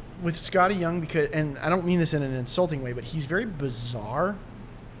moments. With Scottie Young, because, and I don't mean this in an insulting way, but he's very bizarre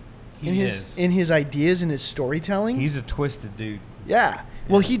in his ideas and his storytelling. he's a twisted dude. Yeah.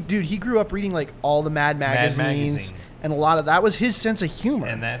 Well, he grew up reading like all the Mad magazines, Magazine. and a lot of that was his sense of humor.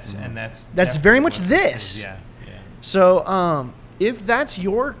 And that's That's very definitely much what this. is. Yeah. So, if that's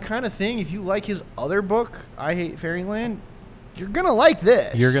your kind of thing, if you like his other book, I Hate Fairyland, you're gonna like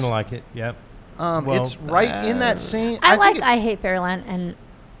this. You're gonna like it. Yep. Well, it's right in that same. I think it's- I Hate Fairyland, and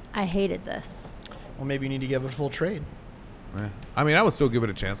I hated this. Well, maybe you need to give it a full trade. Yeah. I mean, I would still give it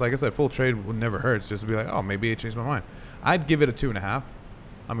a chance. Like I said, full trade would never hurt. It's just to be like, oh, maybe I changed my mind. I'd give it a 2.5.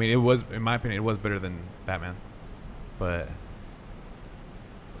 I mean, it was, in my opinion, it was better than Batman. But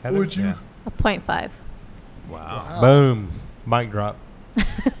Would you? yeah. A 0.5. Wow. Boom. Mic drop.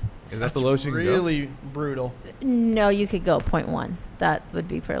 Is that the lowest you can go? Really brutal. No, you could go 0.1. That would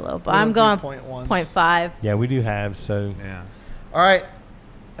be pretty low. But We I'm don't going do 0.1s. 0.5. Yeah, we do have so. Yeah. All right.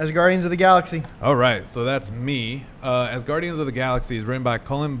 Asgardians of the Galaxy. All right, so that's me. Asgardians of the Galaxy is written by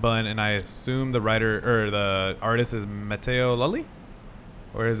Cullen Bunn, and I assume the writer or the artist is Matteo Lully,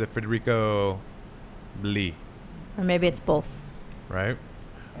 or is it Federico Lee? Or maybe it's both. Right.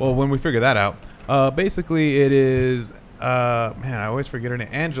 Well, when we figure that out, basically it is. Man, I always forget her name.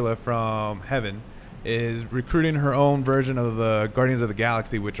 Angela from Heaven is recruiting her own version of the Guardians of the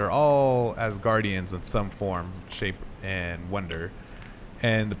Galaxy, which are all Asgardians in some form, shape, and wonder.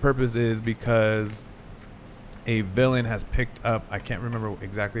 And the purpose is because a villain has picked up, I can't remember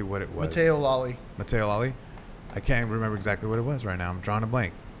exactly what it was. Matteo Lolly. Matteo Lolly? I can't remember exactly what it was right now. I'm drawing a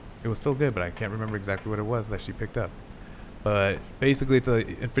blank. It was still good, but I can't remember exactly what it was that she picked up. But basically it's a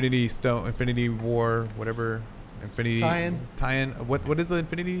Infinity Stone, Infinity War, whatever. Infinity tie-in. What is the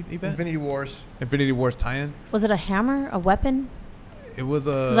Infinity event? Infinity Wars. Infinity Wars tie-in. Was it a hammer? A weapon? It was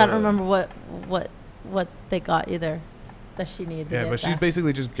a. Because I don't remember what they got either. That she needed. Yeah, but she's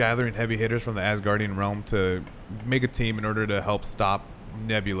basically just gathering heavy hitters from the Asgardian realm to make a team in order to help stop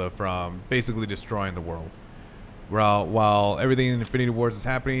Nebula from basically destroying the world. While everything in Infinity Wars is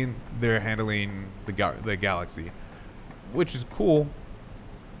happening, they're handling the galaxy, which is cool.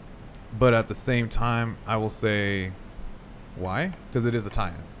 But at the same time, I will say, why? Because it is a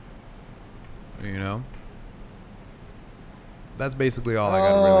tie-in. You know? That's basically all I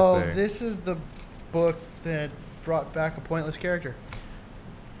got to really say. This is the book that brought back a pointless character.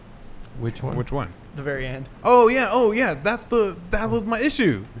 Which one? Which one? The very end. Oh yeah. That was my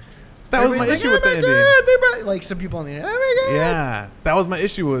issue. That was my Everybody's issue with the "Oh my ending. God, they brought-" like some people on the internet. Oh my God. Yeah, that was my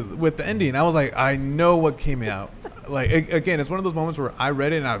issue with the ending. I was like, I know what came out. Like again, it's one of those moments where I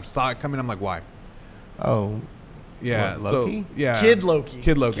read it and I saw it coming. I'm like, why? Oh, Yeah, What, Loki? so yeah, Kid Loki.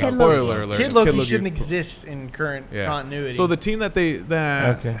 Kid Loki. Kid Spoiler Loki. alert. Kid Loki shouldn't exist in current continuity. So the team that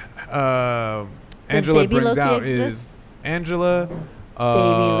Okay. Angela Baby brings Loki out exist? is Angela.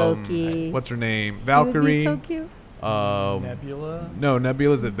 Loki. What's her name? He would be Valkyrie. so cute. Nebula. No,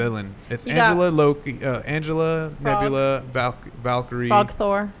 Nebula's a villain. It's You got Angela, Loki, Angela, Nebula, Valkyrie, Frog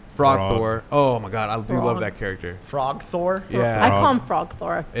Thor. Frog Frog. Thor. Oh my God, I do Frog. love that character. Frog Thor. Yeah. I call him Frog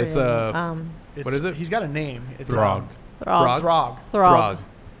Thor. I It's forget. what is it? He's got a name. It's Throg. Throg. Throg. Throg.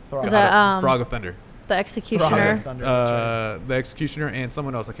 Throg. Is that Frog of Thunder. the Executioner? Throg. Thunder, that's right. The Executioner and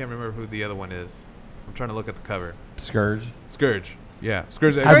someone else. I can't remember who the other one is. I'm trying to look at the cover. Scourge. Scourge. Yeah,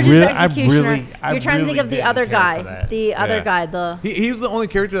 Scourge. Scourge is really- the I Executioner. really- I You're trying to think really of the didn't other care for guy. that. The other Yeah. guy. The He's the only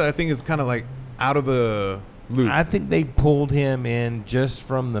character that I think is kind of like out of the loop. I think they pulled him in just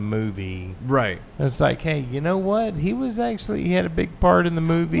from the movie. Right. It's like, hey, you know what? He had a big part in the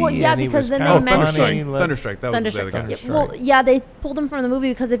movie. Well, yeah, and he because was then kinda they Oh, mentioned- funny. Thunderstrike. Let's- Thunderstrike. That was the other guy. Thunderstrike. Yeah, well, yeah, they pulled him from the movie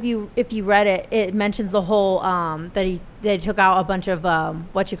because if you read it, it mentions the whole that they took out a bunch of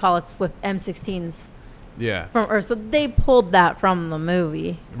what you call it's with M16s Yeah. from, or so they pulled that from the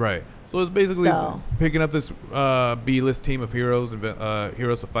movie. Right. So it's basically So. picking up this B-list team of heroes and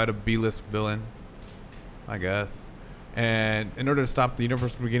heroes to fight a B-list villain, I guess. And in order to stop the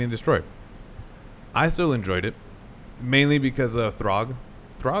universe from getting destroyed. I still enjoyed it, mainly because of Throg.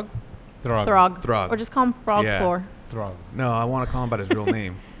 Throg? Throg. Throg. Or just call him Frog Yeah. Thor. Throg. No, I want to call him by his real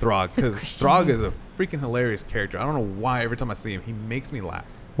name, Throg, because Christian Throg name. is a freaking hilarious character. I don't know why every time I see him, he makes me laugh.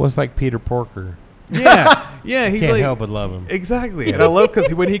 Well, it's like Peter Porker. Yeah, yeah, he's Can't like help but love him. exactly, and I love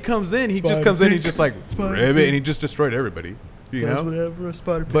because when he comes in, he just Spider comes in, Pig. he's just like Spider ribbit, Pig. and he just destroyed everybody. You Does know. whatever a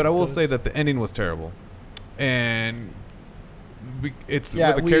spider pig But I will does. say that the ending was terrible, and it's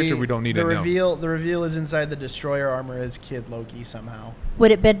Yeah, with a character we don't need the to know. reveal. The reveal is inside the destroyer armor as Kid Loki somehow.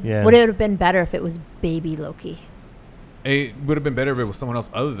 Would it been Yeah. Would it have been better if it was Baby Loki? It would have been better if it was someone else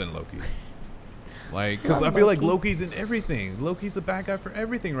other than Loki. Like, because I feel like Loki's in everything. Loki's the bad guy for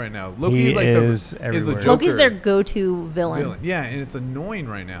everything right now. Loki He is like is the everywhere. Joker Loki's their go-to villain. Yeah, and it's annoying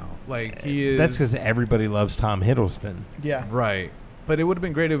right now. Like he is. That's because everybody loves Tom Hiddleston. Yeah. Right. But it would have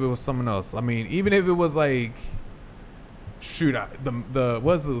been great if it was someone else. I mean, even if it was like, shoot,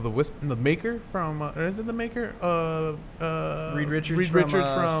 the maker from is it the maker? Reed Richards Reed from,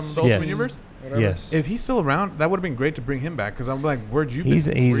 Richards from the Yes. Ultimate Universe. Whatever. Yes. If he's still around, that would have been great to bring him back. Because I'm like, where'd you? He's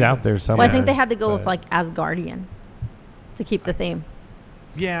been? he's Where you out been? there somewhere. Well, I think they had to go with but- like Asgardian to keep the theme.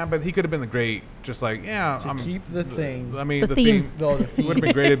 Yeah, but he could have been the great. Just like, yeah, To keep the thing. I mean, The the theme. theme. No, the It would have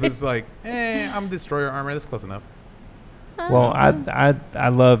been great if it was like, I'm destroyer armor. That's close enough. Well, I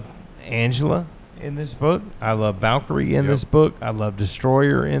love Angela in this book. I love Valkyrie in Yep. this book. I love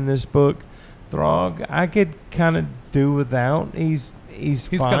Destroyer in this book. Throg, I could kind of do without. He's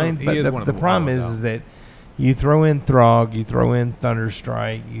fine, he but is the, one of the the problem ones is out. that you throw in Throg, you throw in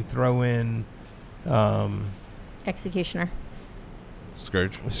Thunderstrike, you throw in Executioner.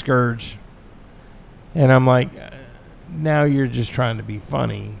 Scourge. Scourge, and I'm like, now you're just trying to be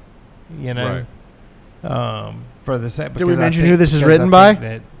funny, you know. For the set. Did we because I mention think- who this is because written I think by?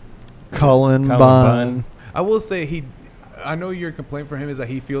 that Cullen Cullen Bunn. I will say I know your complaint for him is that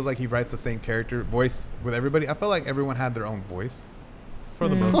he feels like he writes the same character voice with everybody. I felt like everyone had their own voice for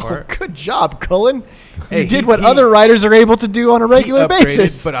the most Oh, part. good job, Cullen. Hey, You did he- what he- other writers are able to do on a regular He upgraded,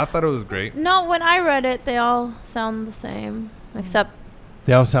 basis. but I thought it was great. No, when I read it, they all sound the same, except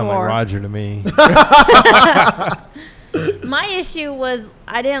They all sound like Thor. Roger to me. my issue was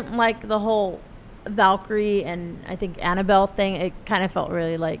I didn't like the whole Valkyrie and I think Annabelle thing. It kind of felt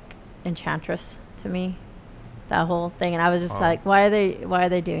really like Enchantress to me, that whole thing, and I was just Oh. like, why are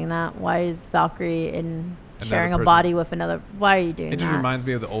they doing that? Why is Valkyrie in Another sharing a person. body with another? Why are you doing It just that? reminds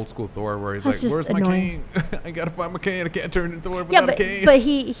me of the old school Thor where he's That's like, just "Where's my annoying. cane? I gotta find my cane. I can't turn into Thor Yeah, without a cane." but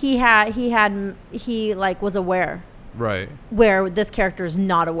he like was aware. right. Where this character is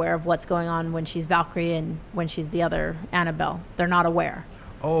not aware of what's going on when she's Valkyrie and when she's the other Annabelle. They're not aware.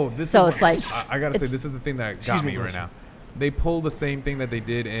 Oh, this. So is it's what- like- I gotta say, it's- this is the thing that Excuse got me, me right please. now. They pulled the same thing that they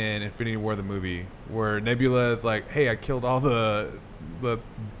did in Infinity War, the movie, where Nebula is like, "Hey, I killed all the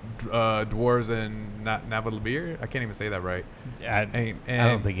dwarves in Navalabir." I can't even say that right. I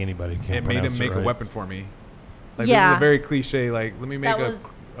And don't think anybody can. it made him pronounce make it a right. weapon for me. Like, Yeah. this is a very cliche. Like, let me make That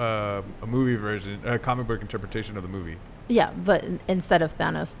a movie version, a comic book interpretation of the movie. Yeah, but instead of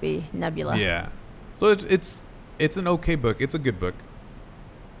Thanos be Nebula. Yeah. So it's an okay book. It's a good book.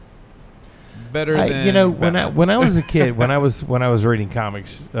 better than you know, when Batman. I was a kid, when I was reading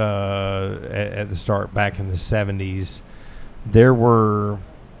comics at the start back in the 70s, there were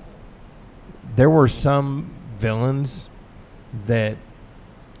some villains that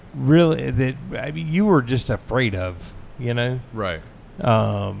you were just afraid of, you know. Right.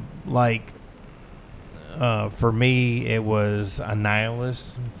 For me, it was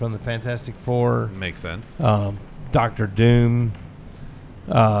Annihilus from the Fantastic Four. Makes sense. Dr. Doom,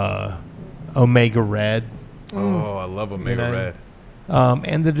 Omega Red. Oh, I love Omega Red.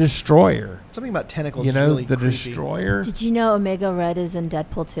 And the Destroyer. Something about tentacles. You know, is really the creepy. Destroyer. Did you know Omega Red is in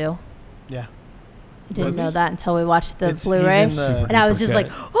Deadpool 2? Yeah. I didn't Was know he? that until we watched the He's Blu-ray, in the- and I was just Okay.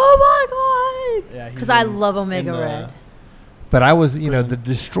 like, "Oh my god!" Yeah, he's Because I in- love in Omega the- Red. But I was, you know, Prison. the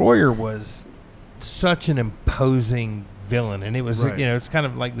Destroyer was such an imposing villain, and it was, Right. you know, it's kind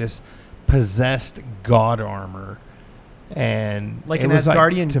of like this possessed god armor, and Like it an was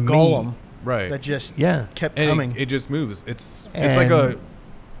Asgardian to me, golem Right. that just yeah, kept And coming. it just moves. It's like And-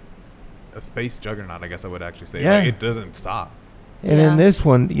 a space juggernaut, I guess I would actually say. Yeah. Like, it doesn't stop. And Yeah. in this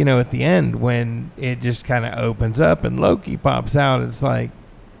one, you know, at the end when it just kind of opens up and Loki pops out, it's like,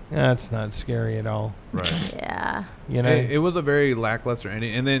 that's not scary at all. Right. Yeah. You know, It was a very lackluster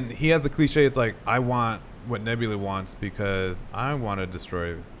ending. And then he has the cliche, it's like, I want what Nebula wants because I want to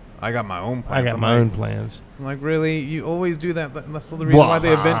destroy. I got my own plans. I got I'm my like- own plans. I'm like, really? You always do that? That's the reason why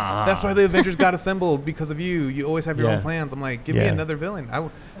that's why the Avengers got assembled, because of you. You always have your Yeah. own plans. I'm like, give me Yeah. another villain.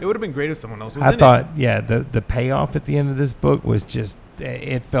 It would have been great if someone else was I in thought, it. yeah, the payoff at the end of this book was just,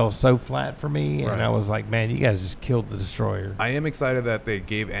 it fell so flat for me, Right. and I was like, man, you guys just killed the Destroyer. I am excited that they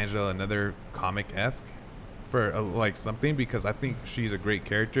gave Angela another comic-esque for like something, because I think she's a great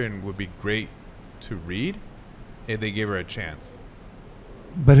character and would be great to read if they gave her a chance.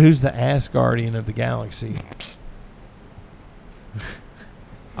 But who's the Asgardian of the galaxy?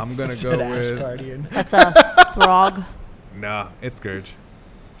 I'm gonna Said go with Asgardian. That's a Throg. nah. It's Scourge.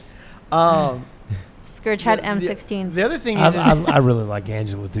 Scourge had The- M16s. The other thing is, I really like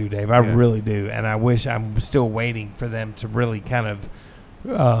Angela too, Dave. I Yeah. really do, and I wish I'm still waiting for them to really kind of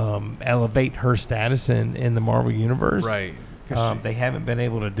elevate her status in the Marvel universe. Right. 'Cause They haven't been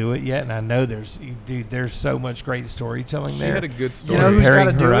able to do it yet, and I know there's so much great storytelling she there. had a good You story. know who's Pairing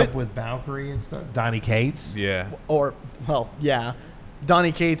gotta do her it? up with Valkyrie and stuff. Donnie Cates. Yeah. or well, yeah,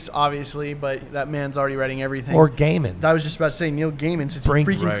 Donnie Cates obviously, but that man's already writing everything. Or Gaiman. I was just about to say Neil Gaiman since Bring-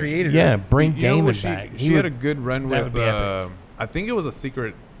 he freaking Right. created Yeah, it. bring You know what, Gaiman back. She had a good run that with. would be epic. I think it was a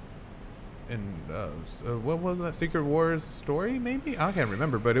secret. What was that? Secret Wars story? Maybe I can't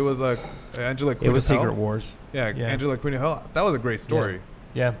remember, but it was like Angela. Queen It was of Hell. Secret Wars. Yeah, Yeah. Angela Queen of Hell. That was a great story,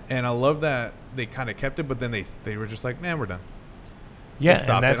 Yeah. and I love that they kind of kept it, but then they were just like, man, we're done. Yeah,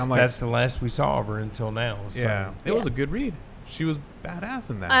 stopped and it. I'm like- that's the last we saw of her until now. So. Yeah, it was Yeah. a good read. She was badass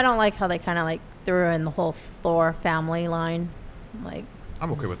in that. I don't like how they kind of like threw in the whole Thor family line. Like,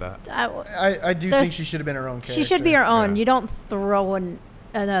 I'm okay with that. I do There's- think she should have been her own character. she should be her own. Yeah. You don't throw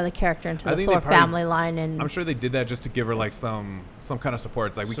another character into I the think they Thor probably- family line. And I'm sure they did that just to give her like some kind of support.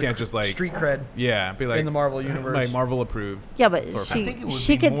 It's like we can't just like street cred be like in the Marvel universe. like Marvel approved. yeah, but Thor she I think it would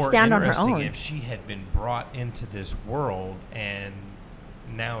she be could more stand on her interesting own. if she had been brought into this world and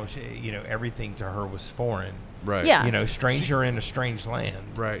now everything to her was foreign. Right. Yeah. Stranger in a strange land.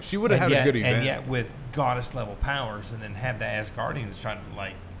 Right. She would have had a good event. And yet with goddess level powers, and then have the Asgardians trying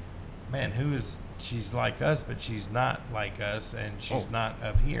to man, she's like us, but she's not like us, and she's not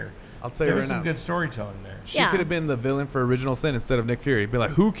of here. I'll tell you There right was some now. good storytelling there. She Yeah. could have been the villain for Original Sin instead of Nick Fury. Be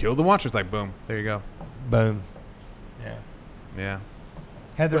like, who killed the Watchers? Like, boom, there you go. Boom. Yeah. Yeah.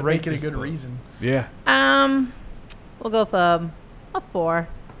 Had the but make it a good reason. Yeah. We'll go for a 4.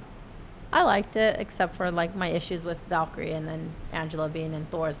 I liked it, except for like my issues with Valkyrie and then Angela being in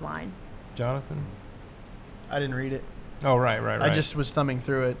Thor's line. Jonathan. I didn't read it. Oh right. I just was thumbing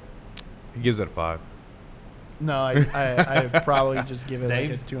through it. He gives it a 5. No, I probably just give it like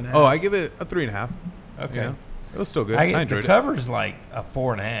Dave? a 2.5. Oh, I give it a 3.5. Okay. You know? It was still good. I the enjoyed it. cover's like a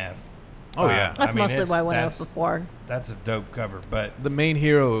 4.5. Oh, yeah. That's mostly it's- why I went up that's- before. That's a dope cover, but The main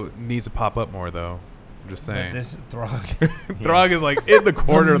hero needs to pop up more, though. I'm just saying. this Throg. Throg is like in the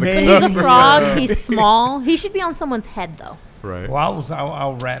corner of the main- He's a cover. frog. He's small. He should be on someone's head, though. Right. Well,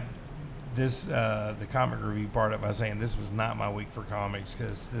 I'll wrap this the comic review part up by saying this was not my week for comics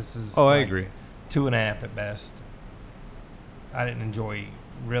because this is. Oh, I like agree. 2.5 at best. I didn't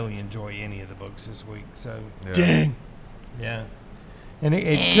really enjoy any of the books this week, so Yeah. Dang. yeah. And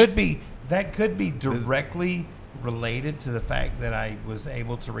it could be directly related to the fact that I was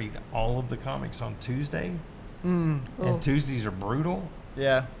able to read all of the comics on Tuesday, Oh. and Tuesdays are brutal.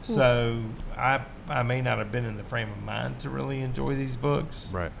 Yeah. So I may not have been in the frame of mind to really enjoy these books.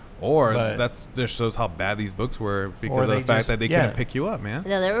 Right. Or But- that's just shows how bad these books were Or because of they the fact just- that they yeah. couldn't pick you up, man.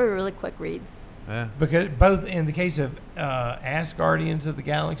 No, they were really quick reads. Yeah. Because both in the case of Asgardians of the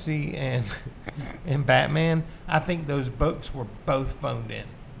Galaxy and and Batman, I think those books were both phoned in.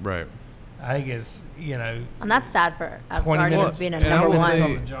 Right. I think it's And that's sad for 20 Asgardians minutes. being a And I number would one.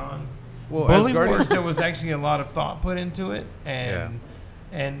 say- John. Well, Bully Asgardians- Wars, there was actually a lot of thought put into it, and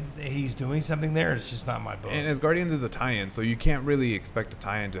he's doing something there. It's just not my book. And Asgardians is a tie-in, so you can't really expect a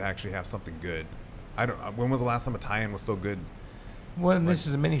tie-in to actually have something good. I don't. When was the last time a tie-in was still good? Well, this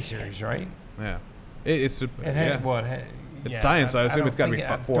is a miniseries, right? Yeah. It's It yeah. had what? It's tie-in, so I assume don't it's gotta be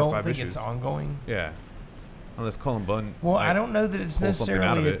think 4 or 5 I don't think issues. it's ongoing. Yeah. Unless Cullen Bunn. Well, like, I don't know that it's pull something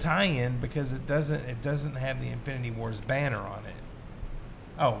out of necessarily a it. tie-in because it doesn't have the Infinity Wars banner on it.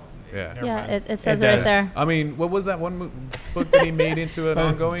 Oh, Yeah. never Yeah, mind. it says right does. there. I mean, what was that one book that he made into an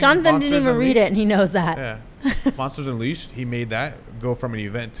ongoing? Jonathan didn't Monsters even read it, Unleashed? and he knows that. Yeah. Monsters Unleashed. He made that go from an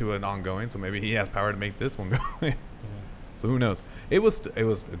event to an ongoing, so maybe he has power to make this one go. So who knows? It was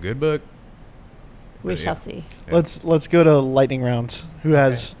a good book. We But shall see. Yeah. Let's go to lightning rounds. Who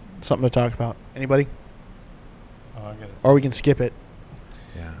has something to talk about? Anybody? Oh, I got it. Or we can skip it.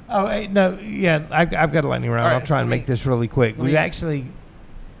 Yeah. Oh, hey, no, yeah, I've got a lightning round. All I'll right, try and let make me- this really quick. let We've me- actually.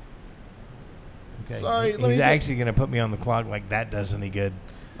 Okay. Sorry, let he's me- actually going to put me on the clock like that does any good.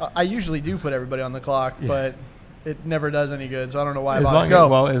 I usually do put everybody on the clock, Yeah. but it never does any good. So I don't know why. As I long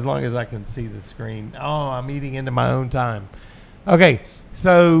go. as long as I can see the screen. Oh, I'm eating into my own time. Okay,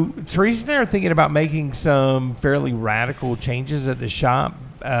 so Teresa and I are thinking about making some fairly radical changes at the shop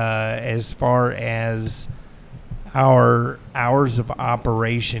as far as our hours of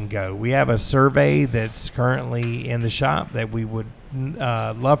operation go. We have a survey that's currently in the shop that we would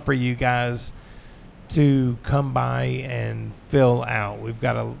love for you guys to come by and fill out. We've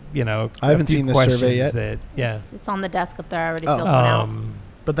got I haven't few seen this survey questions yet. That yeah. It's on the desk up there. I already Oh. filled one out.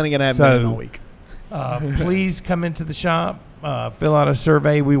 But then again, I haven't So- been in all week. Please come into the shop, fill out a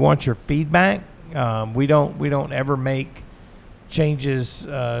survey. We want your feedback. We don't ever make changes,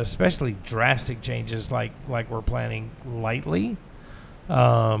 especially drastic changes like we're planning lightly.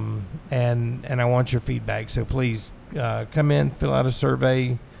 And I want your feedback. So please come in, fill out a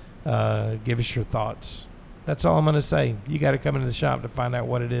survey, give us your thoughts. That's all I'm going to say. You got to come into the shop to find out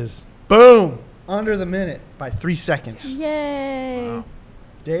what it is. Boom! Under the minute by 3 seconds. Yay! Wow.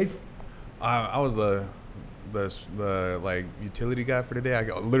 Dave? I was the like utility guy for today.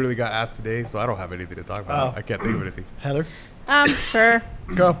 Literally got asked today, so I don't have anything to talk about. Oh. I can't think of anything. Heather? Sure.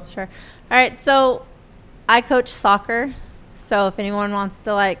 Go. Sure. All right. So I coach soccer. So if anyone wants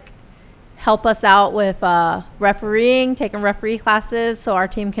to help us out with refereeing, taking referee classes so our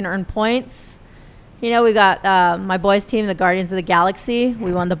team can earn points. We got my boys' team, the Guardians of the Galaxy.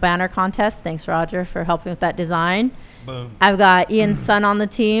 We won the banner contest. Thanks, Roger, for helping with that design. Boom. I've got Ian's son on the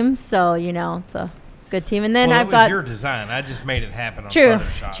team, so it's a good team. And then Well, I've it was got your design. I just made it happen on true.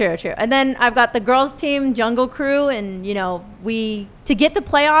 Photoshop. And then I've got the girls' team, Jungle Crew, and we to get to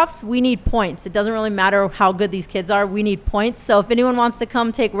playoffs, we need points. It doesn't really matter how good these kids are. We need points. So if anyone wants to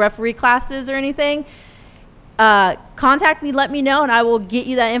come take referee classes or anything, contact me. Let me know, and I will get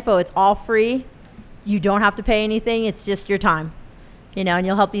you that info. It's all free. You don't have to pay anything. It's just your time. And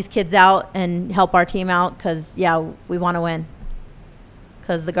you'll help these kids out and help our team out because, we want to win.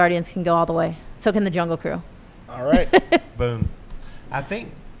 Because the Guardians can go all the way. So can the Jungle Crew. All right. Boom. I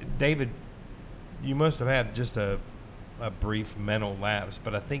think, David, you must have had just a brief mental lapse,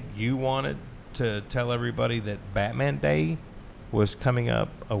 but I think you wanted to tell everybody that Batman Day was coming up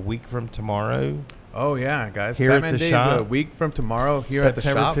a week from tomorrow. Oh yeah, guys! Here at Batman the Day shop, is a week from tomorrow here at the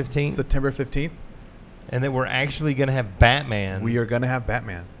September shop. 15th. September 15th. And that we're actually going to have Batman We are gonna have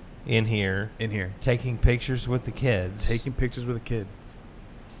Batman in here in here taking pictures with the kids. taking pictures with the kids.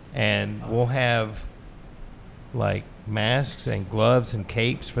 And we'll have masks and gloves and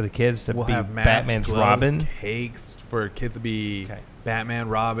capes for the kids to We'll be have masks, Batman's gloves, Robin. cakes for kids to be Okay. Batman,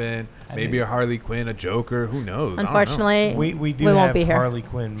 Robin, I maybe knew- a Harley Quinn, a Joker. Who knows? I don't know. Unfortunately, We do we won't have be here. Harley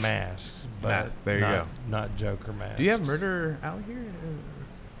Quinn masks. But Masks, there you go. Not Joker masks. Do you have Murder Alley here?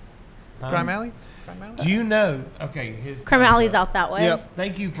 Crime Alley? Crime Alley? Do you know? Okay, his Crime time's Alley's up. out that way. Yep.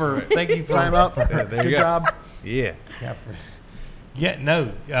 Thank you for Time up. Yeah, there Good you go. job. Yeah.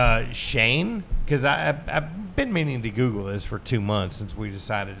 Shane, because I've been meaning to Google this for 2 months since we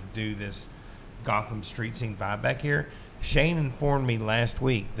decided to do this Gotham street scene vibe back here. Shane informed me last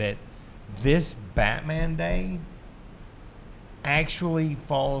week that this Batman Day actually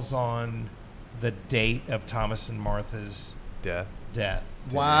falls on the date of Thomas and Martha's Death. death.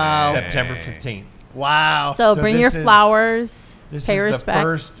 Wow. September 15th. Wow. So, So bring your this is- flowers, This pay is respects. the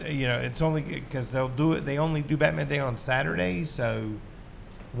first, it's only because they only do Batman Day on Saturday, so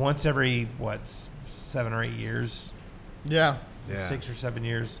once every 7 or 8 years, Yeah. 6 or 7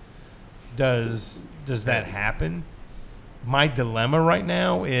 years. Does that happen? My dilemma right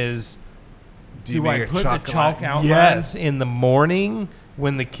now is: do I put the chalk outlines in the morning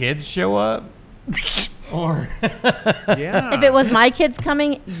when the kids show up, or Yeah. If it was my kids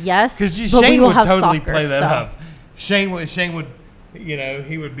coming, yes. because but we Shane will would have totally soccer, play that so. up. Shane would,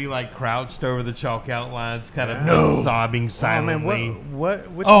 he would be like crouched over the chalk outlines, kind of like sobbing Oh, man, silently.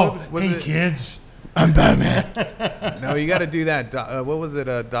 which Oh, was hey it? kids. I'm Batman. No, you got to do that. What was it?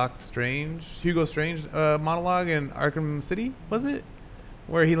 Hugo Strange monologue in Arkham City, was it?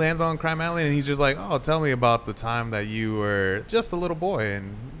 Where he lands on Crime Alley and he's just like, "Oh, tell me about the time that you were just a little boy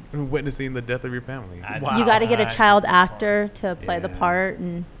and witnessing the death of your family." Wow. You got to get a child actor to play the Yeah. part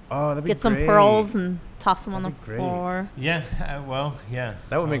and Oh, that'd be get some great. pearls and toss them on the That'd be great. floor. Yeah, yeah.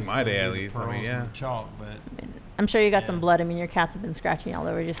 That would I make was my gonna day do at the least. I pearls mean, and yeah. the chalk, but I'm sure you got Yeah. some blood. I mean, your cats have been scratching all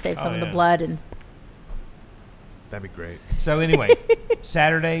over. Just save some Oh, of the yeah. blood and That'd be great. So anyway,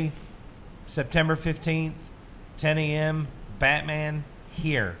 Saturday, September 15th, 10 a.m., Batman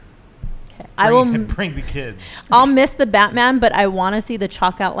here. okay. I will. Bring the kids. I'll miss the Batman, but I want to see the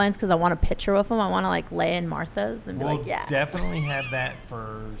chalk outlines because I want a picture with them. I want to like lay in Martha's and be We'll like, yeah. definitely have that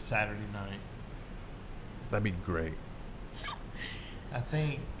for Saturday night. That'd be great. I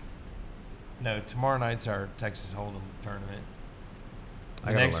think. No, tomorrow night's our Texas Hold'em tournament.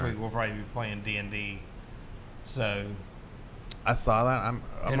 I gotta Next learn. week we'll probably be playing D&D. So I saw that.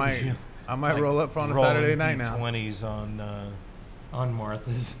 I might like roll up on a rolling Saturday night now. D20s on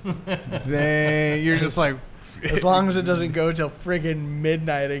Martha's. Dang, you're just like. As long as it doesn't go till friggin'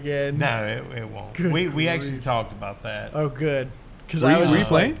 midnight again. No, it won't. Good We actually grief. talked about that. Oh, good. Because Were I you- was were you just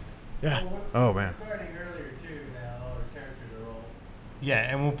playing? like, yeah. Oh man. Starting earlier too now. Our characters are all. Yeah,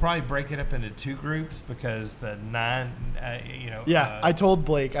 and we'll probably break it up into 2 groups because the 9, Yeah, I told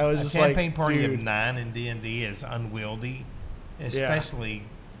Blake, I was a just like, campaign party dude. of 9 in D&D is unwieldy, especially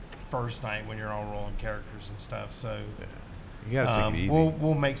first night when you're all rolling characters and stuff. So You gotta take it easy.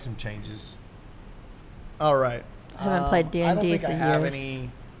 we'll make some changes. All right. I haven't played I don't D&D think for I have years. any.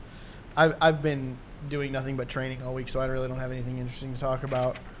 I've been doing nothing but training all week, so I really don't have anything interesting to talk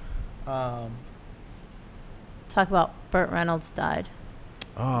about. Talk about Burt Reynolds died.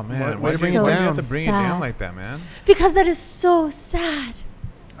 Oh man, Why- why'd bring it you down? have to bring it down Sad. like that, man? Because that is so sad.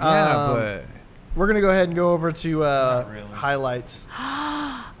 Yeah, Um, but We're gonna go ahead and go over to Not really. highlights.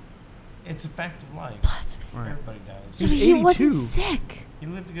 It's a fact of life. Bless me. Right. Everybody does. He was He wasn't 82. sick. He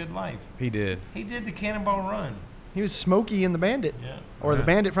lived a good life. he did. He did the Cannonball Run. He was Smokey and the Bandit, Yeah. or the Yeah.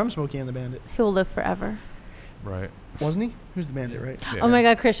 Bandit from Smokey and the Bandit, He will live forever. Right. wasn't he? Who's the Bandit, right? Yeah. Oh my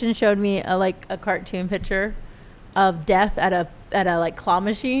God! Christian showed me a cartoon picture of Def at a like claw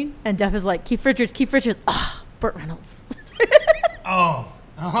machine, and Def is like Keith Richards. Ah, Burt Reynolds.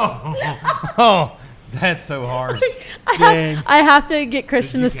 Oh, that's so harsh. Dang. I have to get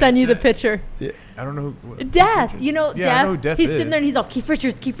Christian you to send catch you the that? picture. I don't know who. Death, you know, Yeah, I know who Death. Death He's is. sitting there and he's all Keith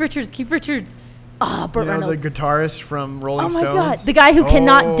Richards. Ah, Burt You know, Reynolds. the guitarist from Rolling Oh my Stones. God, the guy who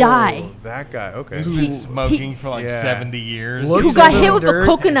cannot Oh, die, That guy. Okay. Who's Who- been smoking he- for like Yeah. 70 years. Look- who He's got in hit the with a dirt.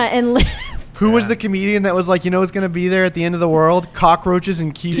 coconut and lived. Who was Yeah. the comedian that was like, you know what's going to be there at the end of the world? Cockroaches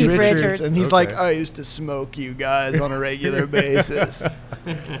and Keith, Keith Richards. Richards. And he's Okay. like, I used to smoke you guys on a regular basis.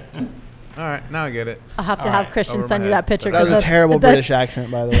 All right, now I get it. I'll have to All have right, Christian over send my you head. that picture. That was a 'cause terrible that- British accent,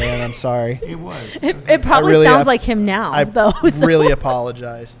 by the way, and I'm sorry. It was. It probably really sounds ap- like him now, I though. so- really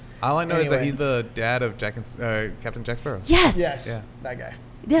apologize. All I know is that Anyway. he's the dad of Captain Jack Sparrow. Yes. Yes, Yeah. that guy.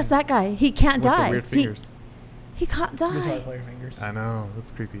 Yes, that guy. He can't With die. the weird fingers. He can't Guitar die. player fingers. I know.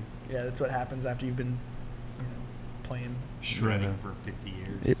 That's creepy. Yeah, that's what happens after you've been playing Shredding Yeah. for 50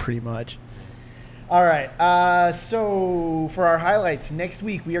 years. it pretty much. All right. So for our highlights, next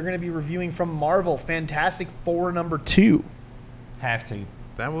week we are going to be reviewing from Marvel Fantastic Four #2. Have to.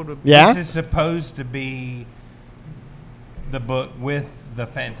 That would have. Yeah? This is supposed to be the book with the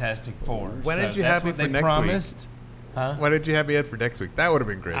Fantastic Four. Why So didn't you that's have me what for they next week? promised. Huh? Why did you have me Ed for next week? That would have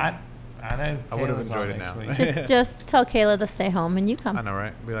been great. I know. I would have Kayla's on enjoyed it next now. week. Just tell Kayla to stay home and you come. I know,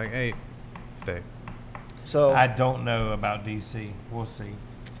 right? Be like, hey, stay. So I don't know about DC. We'll see.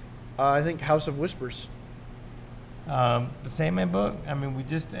 I think House of Whispers. The Sandman book. I mean,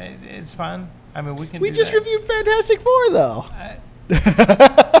 it's fine. I mean, we can. We do just that. reviewed Fantastic Four, though.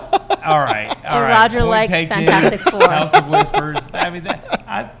 All right. And Roger Point likes taken. Fantastic Four. House of Whispers. I mean,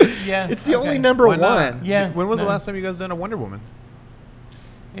 yeah. It's the only okay. number Why not? one. Yeah, When was the no. last time you guys done a Wonder Woman?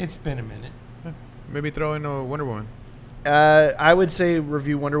 It's been a minute. Maybe throw in a Wonder Woman. I would say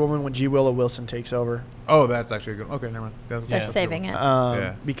review Wonder Woman when G. Willow Wilson takes over. Oh, that's actually a good. Okay, never mind. They're Yeah. saving it.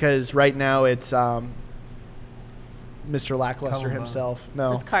 Yeah. Because right now it's Mr. Lackluster Cullen Bunn. himself.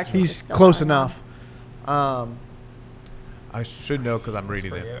 No, This cartridge he's is still close going on. enough. I should know because I'm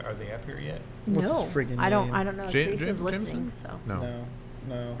reading it. Are they up here yet? What's No, his friggin' I don't. name? I don't know. Jim- Teresa's Jim- listening, Jameson? so No.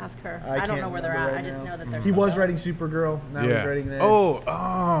 No. ask her. I I don't can't know where they're at. remember I right just now. know that they're. He still was going. writing Supergirl. Now he's writing this.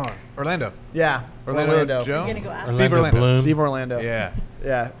 Orlando. Yeah. Orlando Jones. Jones. You're gonna go ask Steve Orlando Orlando. Bloom. Steve Orlando. Yeah.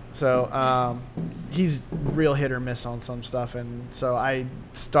 Yeah. So he's real hit or miss on some stuff, and so I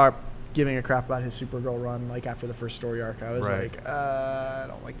start giving a crap about his Supergirl run like after the first story arc. I was Right. like, I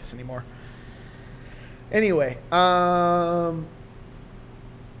don't like this anymore. Anyway,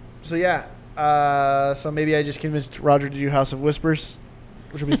 so yeah, so maybe I just convinced Roger to do House of Whispers,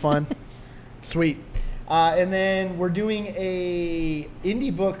 which will be fun. Sweet. And then we're doing a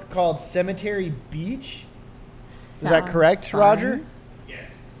indie book called Cemetery Beach. Is that Sounds correct, fun. Roger?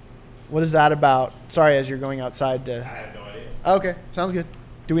 Yes. What is that about? Sorry, as you're going outside to. I have no idea. Okay, sounds good.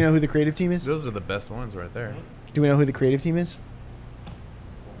 Do we know who the creative team is? Those are the best ones right there. Do we know who the creative team is?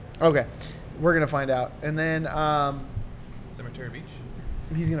 Okay, we're gonna find out, and then Cemetery Beach.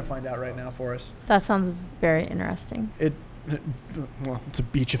 he's gonna find out right now for us. That sounds very interesting. Well, it's a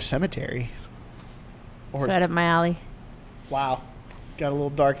beach of cemeteries. It's right up my alley. Wow, got a little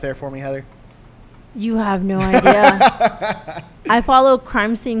dark there for me, Heather. You have no idea. I follow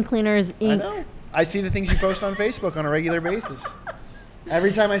Crime Scene Cleaners I Inc. know. I see the things you post on Facebook on a regular basis.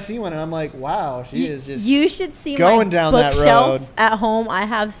 Every time I see one, and I'm like, wow, she is just. You should see going my down that bookshelf road. at home. I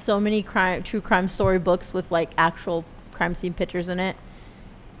have so many true crime story books with like actual crime scene pictures in it,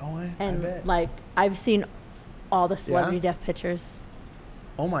 Oh, I and bet. like I've seen all the celebrity death pictures.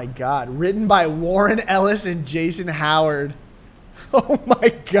 Oh my God! Written by Warren Ellis and Jason Howard. Oh my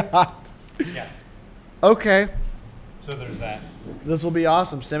God. Yeah. Okay. So there's that. This will be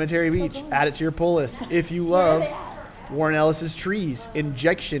awesome. Cemetery Beach. Add it to your pull list. If you love Warren Ellis's Trees,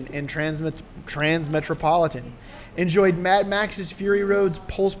 Injection, and Transmetropolitan. Enjoyed Mad Max's Fury Road's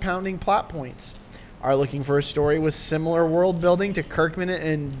pulse-pounding plot points. Are looking for a story with similar world building to Kirkman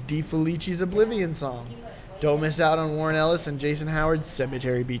and De Felici's Oblivion Song. Don't miss out on Warren Ellis and Jason Howard's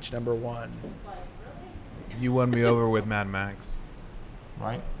Cemetery Beach #1. You won me over with Mad Max.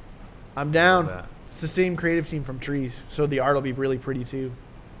 Right? I'm down. Love that. It's the same creative team from Trees, so the art will be really pretty too.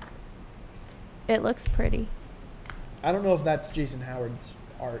 It looks pretty. I don't know if that's Jason Howard's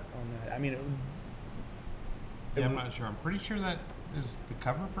art on that. I mean, Yeah, I'm not sure. I'm pretty sure that is the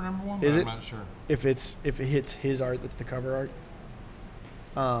cover for #1, but Is I'm it? not sure. if it hits his art, that's the cover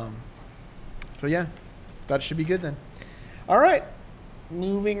art. So yeah, that should be good then. All right,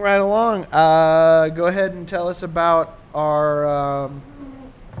 moving right along. Go ahead and tell us about our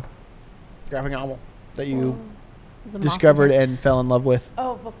graphic novel that you There's a moth discovered in here. and fell in love with.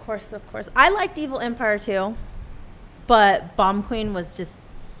 Oh, of course, of course. I liked Evil Empire too, but Bomb Queen was just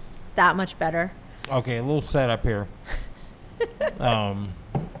that much better. Okay, a little setup here.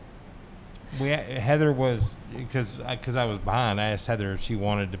 Heather was because I was behind. I asked Heather if she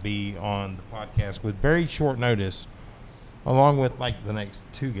wanted to be on the podcast with very short notice, along with like the next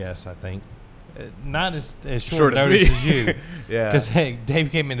two guests. I think not as short as notice me. as you. Yeah. Because hey,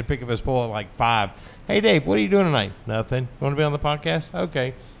 Dave came in to pick up his pool at like 5. Hey Dave, what are you doing tonight? Nothing. You want to be on the podcast?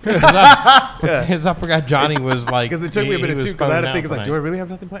 Okay. Because I forgot Johnny was like. Because it took me a he minute was too. Because I had to phoning think, out it's like, do tonight. I really have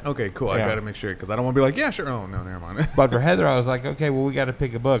nothing planned? Okay, cool. I Yeah. got to make sure because I don't want to be like, yeah, sure. Oh no, never mind. But for Heather, I was like, okay, well, we got to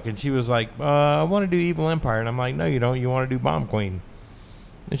pick a book. And she was like, I want to do Evil Empire. And I'm like, no, you don't. You want to do Bomb Queen.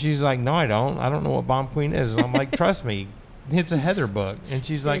 And she's like, no, I don't. I don't know what Bomb Queen is. And I'm like, trust me, it's a Heather book. And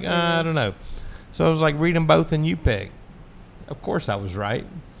she's like, I don't know. So I was like, read them both and you pick. Of course I was right.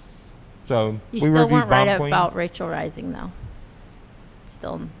 So You we still reviewed weren't Bomb right Queen. about Rachel Rising, though.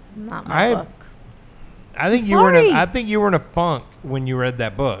 Still not my book. I think I'm you were in sorry. I think you were in a funk when you read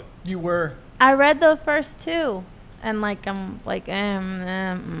that book. You were. I read the first two, and like I'm like,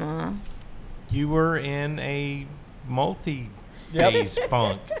 You were in a multi-phase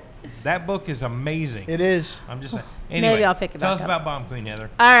funk. That book is amazing. It is. I'm just saying. Anyway, Maybe I'll pick it Tell back us up. about Bomb Queen, Heather.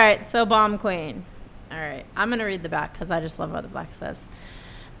 All right, so Bomb Queen. All right, I'm going to read the back because I just love what the back says.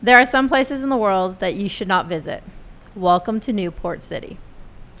 There are some places in the world that you should not visit. Welcome to Newport City.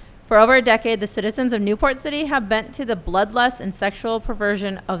 For over a decade, the citizens of Newport City have bent to the bloodlust and sexual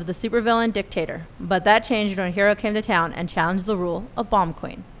perversion of the supervillain dictator. But that changed when a hero came to town and challenged the rule of Bomb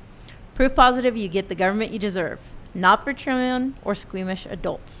Queen. Proof positive you get the government you deserve. Not for children or squeamish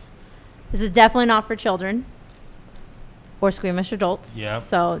adults. This is definitely not for children or squeamish adults. Yep.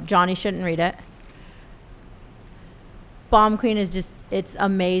 So Johnny shouldn't read it. Bomb Queen is just, it's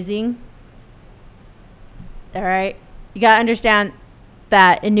amazing. All right. You got to understand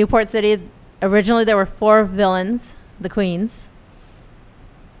that in Newport City, originally there were 4 villains, the queens.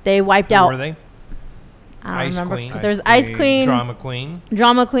 They wiped Who out were they? I don't Ice remember. Queen. There's Ice Ice Queen, Drama Queen,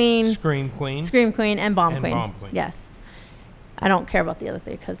 Drama Queen, Scream Queen. Scream Queen, and Bomb And Queen. Bomb Queen. Yes. I don't care about the other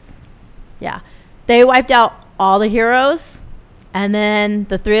three because, yeah. They wiped out all the heroes, and then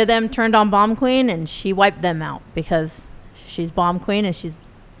the three of them turned on Bomb Queen, and she wiped them out because she's Bomb Queen and she's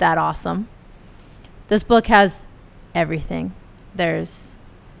that awesome. This book has everything. There's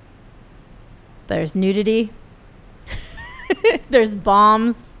nudity. There's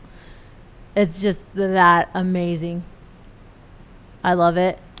bombs. It's just that amazing. I love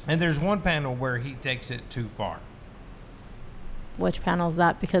it. And there's one panel where he takes it too far. Which panel is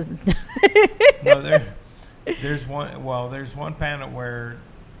that? Because No, there's one. Well, there's one panel where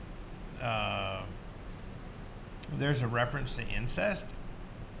there's a reference to incest.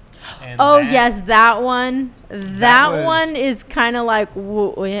 And yes, that one. That was- one is kind of like. It's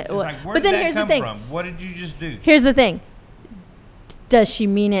like, where But did then that here's the come thing. from? What did you just do? Here's the thing. Does she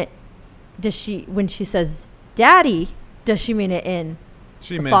mean it? Does she, when she says "daddy"? Does she mean it in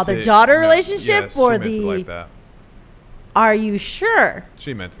She the meant father-daughter it, relationship yes, or she meant it the? like that. Are you sure?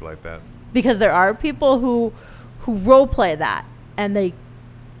 She meant it like that. Because there are people who role play that and they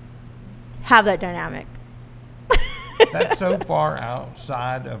have that dynamic. That's so far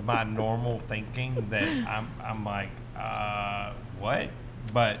outside of my normal thinking that I'm like, what?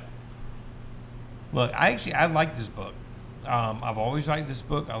 But look, I like this book. I've always liked this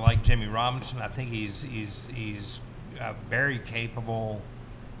book. I like Jimmie Robinson. I think he's a very capable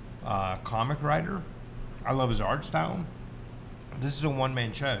comic writer. I love his art style. This is a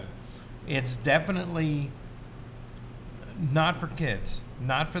one-man show. It's definitely not for kids,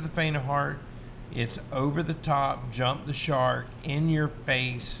 not for the faint of heart. It's over the top, jump the shark, in your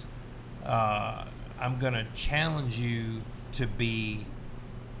face. I'm going to challenge you to be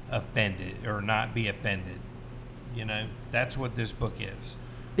offended or not be offended. You know, that's what this book is.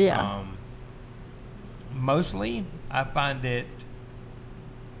 Yeah. Mostly, I find it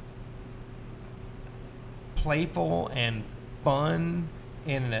playful and fun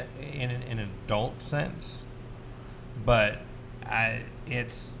in an adult sense, but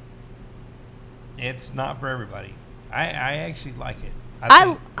it's not for everybody. I actually like it.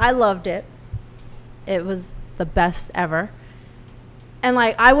 I loved it. It was the best ever. And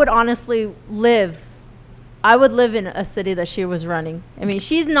like I would live in a city that she was running. I mean,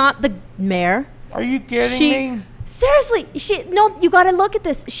 she's not the mayor. Are you kidding me? Seriously, you got to look at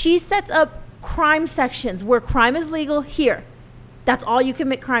this. She sets up crime sections where crime is legal here. That's all you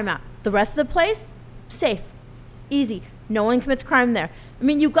commit crime at. The rest of the place, safe, easy. No one commits crime there. I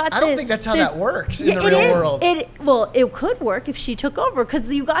mean, you got. I don't think that's how that works in the real world. It could work if she took over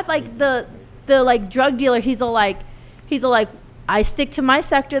because you got like the like drug dealer. He's all like, I stick to my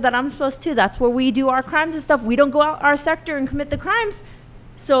sector that I'm supposed to. That's where we do our crimes and stuff. We don't go out our sector and commit the crimes.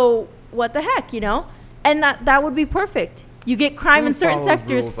 So what the heck, you know? And that would be perfect. You get crime in certain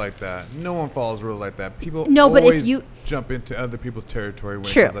sectors. Rules like that. No one follows rules like that. People but always if you jump into other people's territory when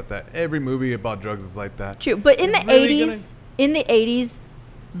True. it goes like that. Every movie about drugs is like that. True, but in the Really 80s,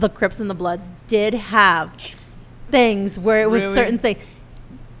 the Crips and the Bloods did have things where it was Really? certain things.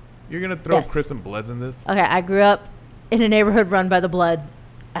 You're gonna throw Yes. Crips and Bloods in this? Okay, I grew up in a neighborhood run by the Bloods,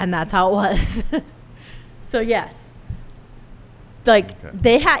 and that's how it was. So yes, like Okay.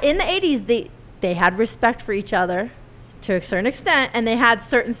 they had in the 80s, they had respect for each other to a certain extent, and they had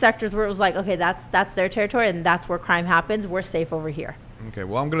certain sectors where it was like, okay, that's their territory, and that's where crime happens. We're safe over here. Okay,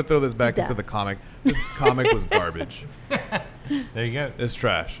 well, I'm gonna throw this back Yeah. into the comic. This comic was garbage. There you go. It's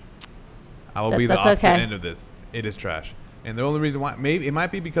trash. I will be the That's opposite okay. end of this. It is trash. And the only reason why, maybe it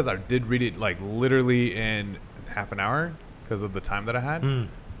might be because I did read it like literally in half an hour because of the time that I had.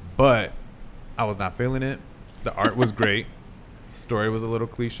 But I was not feeling it. The art was great. Story was a little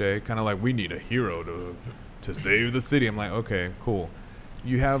cliche, kind of like we need a hero to save the city. I'm like, okay, cool.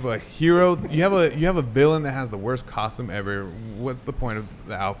 You have a hero. You have a villain that has the worst costume ever. What's the point of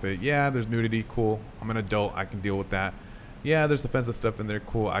the outfit? Yeah, there's nudity. Cool. I'm an adult. I can deal with that. Yeah, there's offensive stuff in there.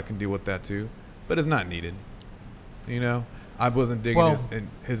 Cool. I can deal with that too. But it's not needed. You know, I wasn't digging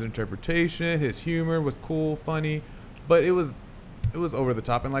his interpretation. His humor was cool, funny, but it was over the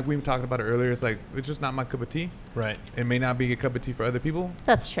top. And like we talked about it earlier, it's like it's just not my cup of tea. Right. It may not be a cup of tea for other people,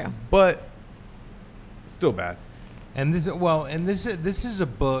 That's true. but still bad. And this is a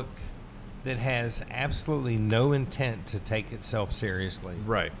book that has absolutely no intent to take itself seriously.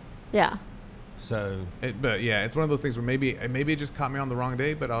 Right. Yeah. So But yeah, it's one of those things where maybe it just caught me on the wrong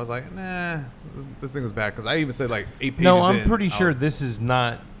day, but I was like, nah, this thing was bad because I even said like 8 pages. no, I'm in, pretty I sure was- this is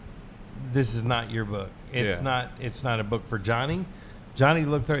not your book. It's Yeah. not a book for Johnny. Johnny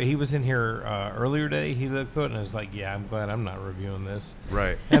looked through it. He was in here earlier today. He looked through it and I was like, yeah, I'm glad I'm not reviewing this.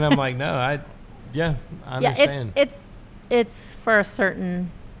 Right. And I'm like, no, Yeah, I Yeah, understand. it's for a certain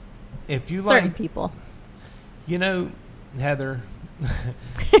If you certain like, people. you know, Heather,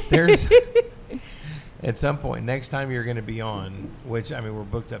 there's at some point next time you're going to be on, which I mean we're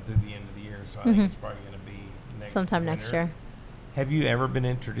booked up through the end of the year, so I think it's probably going to be next Sometime next winter. year. Have you ever been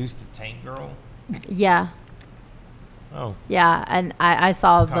introduced to Tank Girl? Yeah. Oh, Yeah, and I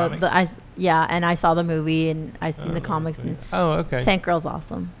saw Comics? and I saw the movie and I seen the comics and okay. Tank Girl's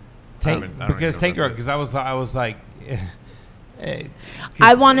awesome. Tank, I don't because even Tank know Girl, if because I was like,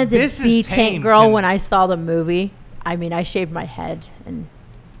 I wanted to this is be tame Tank Girl con- when I saw the movie. I mean, I shaved my head and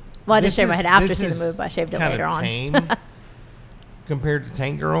well, I didn't this shave my is- head after this seeing is the movie, but I shaved it kinda later on. tame compared to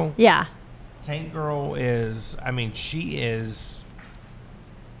Tank Girl. Yeah. Tank Girl is, I mean, she's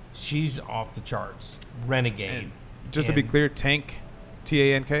off the charts. Renegade. And just to be And clear, Tank,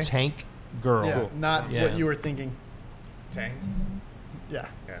 T-A-N-K? Tank Girl. Yeah, not Yeah. what you were thinking. Tank. Yeah.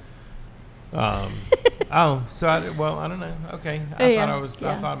 So I don't know. Okay,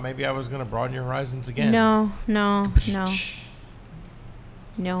 I thought maybe I was going to broaden your horizons again. No.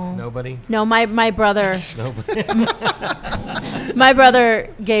 Nobody. No, my brother Nobody. my brother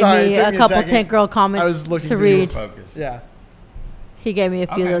gave Sorry, me it took a me a couple second. Tank Girl I comics was looking to through read. Focus. Yeah. He gave me a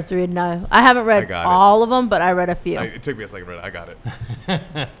few Okay. of those to read. No, I haven't I read got it. all of them, but I read a few. It took me a second, but I got it.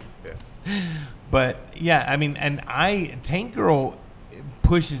 Yeah. But yeah, I mean, and Tank Girl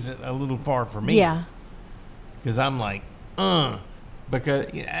pushes it a little far for me. Yeah. Because I'm like, because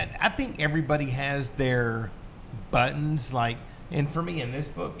I think everybody has their buttons. Like, and for me in this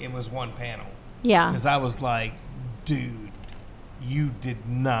book, it was one panel. Yeah. Because I was like, dude, you did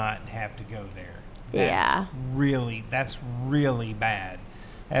not have to go there. Yeah. That's really bad.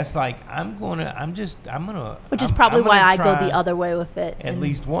 That's like, I'm gonna. Which is probably why I go try- the other way with it. At and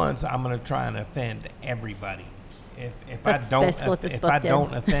least once, I'm gonna try and offend everybody. If That's I don't, basically what this if book I did.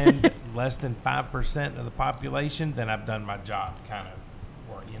 don't offend less than 5% of the population, then I've done my job, kind of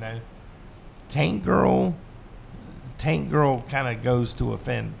work, you know. Tank Girl kind of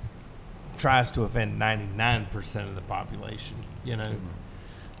tries to offend 99% of the population, you know.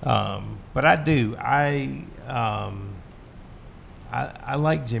 But I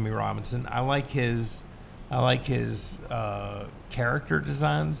like Jimmie Robinson. I like his character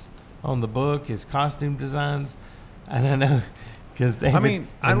designs on the book, his costume designs. I don't know, because David. I mean,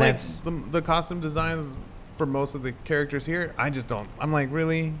 I like that's- the costume designs for most of the characters here. I just don't. I'm like,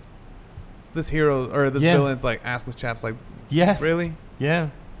 really? This hero or this Yeah. villain's like assless chaps. Like, yeah, really? yeah,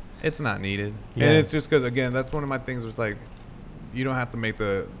 It's not needed. Yeah. And it's just because, again, that's one of my things. Was like, you don't have to make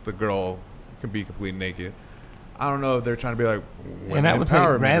the girl can be completely naked. I don't know if they're trying to be like women and I would say empowerment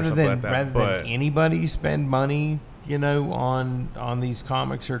or rather something than like that, but anybody spend money, you know, on these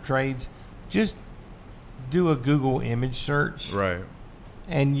comics or trades, just do a Google image search, right.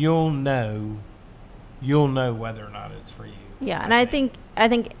 and you'll know whether or not it's for you. Yeah, and I think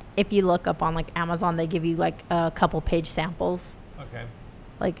if you look up on like Amazon, they give you like a couple page samples. Okay.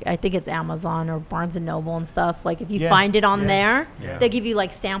 Like I think it's Amazon or Barnes and Noble and stuff. Like if you Yeah, find it on yeah, there, yeah. they give you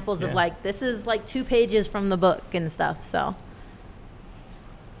like samples of Yeah. like this is like 2 pages from the book and stuff. So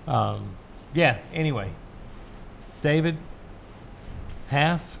Yeah. Anyway, David,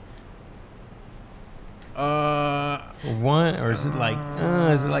 half Uh, or one, or is it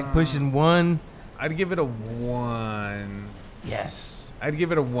like pushing one? I'd give it a 1. Yes. I'd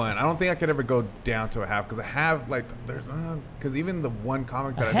give it a 1. I don't think I could ever go down to a half because a half, like, there's because even the one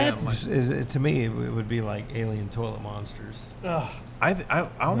comic that I didn't like, Is to me it would be like Alien Toilet Monsters. I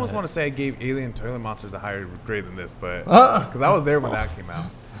almost But- want to say I gave Alien Toilet Monsters a higher grade than this, but Uh-uh. because I was there when that came out.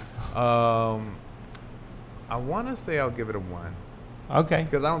 I want to say I'll give it a 1 Okay.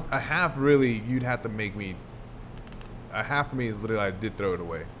 because a half really you'd have to make me. A half for me is literally I did throw it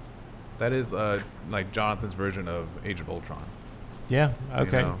away. That is like Jonathan's version of Age of Ultron. Yeah. you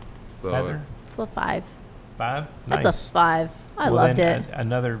Okay. know? So Heather, it's a 5. 5. That's Nice. a 5. I Well, loved then it.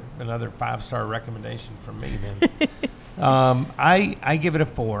 Another 5-star recommendation from me then. I give it a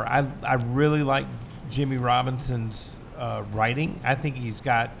 4. I really like Jimmie Robinson's writing. I think he's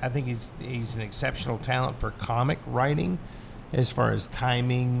an exceptional talent for comic writing, as far as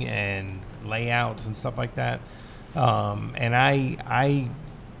timing and layouts and stuff like that. And I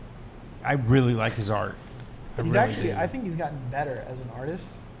really like his art. I think he's gotten better as an artist.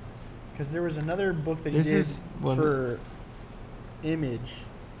 Because there was another book that he did for Image.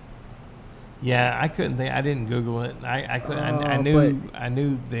 Yeah, I couldn't think. I didn't Google it. I couldn't. I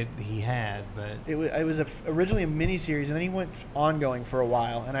knew that he had, but It was originally a miniseries, and then he went ongoing for a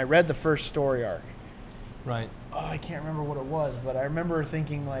while. And I read the first story arc. right. Oh, I can't remember what it was, but I remember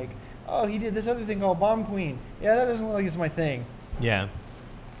thinking like, oh, he did this other thing called Bomb Queen. Yeah, that doesn't look like it's my thing. Yeah.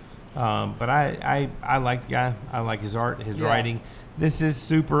 But I like the guy. I like his art, his Yeah. writing. This is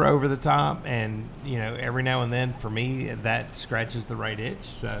super over the top, and every now and then for me that scratches the right itch.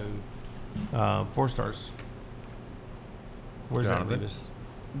 So 4 stars. Where's that Jonathan? leave us?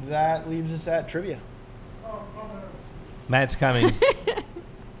 That leaves us at trivia. Matt's coming.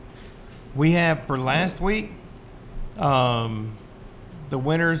 We have for last week the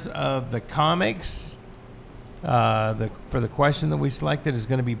winners of the comics. For the question that we selected is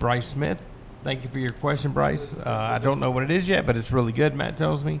going to be Bryce Smith. Thank you for your question, Bryce. I don't know what it is yet, but it's really good, Matt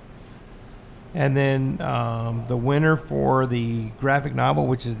tells me. And then the winner for the graphic novel,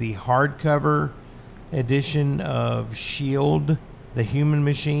 which is the hardcover edition of S.H.I.E.L.D., The Human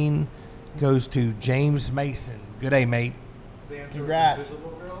Machine, goes to James Mason. Good day, mate. Congrats.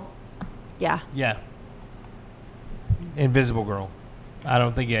 Yeah. Yeah. Invisible Girl. I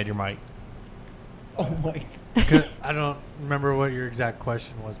don't think you had your mic. Oh my. I don't remember what your exact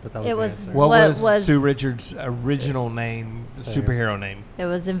question was, but that was It the was- answer. What What was was- Sue Richards' original name, superhero name? It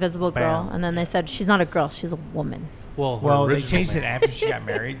was Invisible Girl, Bam. and then they said she's not a girl, she's a woman. Well, her Well, they original changed it name. after she got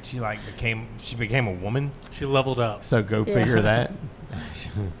married. She became a woman. She leveled up. So go Yeah. figure that.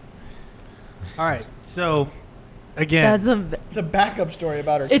 All right. So, again, It's a backup story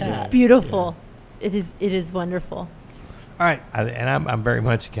about her it's cat. beautiful. It is wonderful. all right. I'm very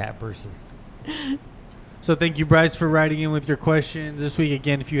much a cat person. So thank you, Bryce, for writing in with your questions this week.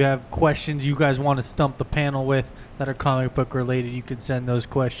 Again, if you have questions you guys want to stump the panel with that are comic book related, you can send those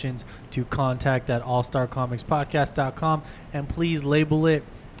questions to contact@allstarcomicspodcast.com, and please label it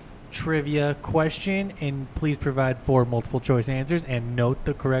trivia question, and please provide 4 multiple choice answers and note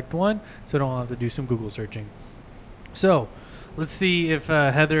the correct one so I don't have to do some Google searching. So let's see if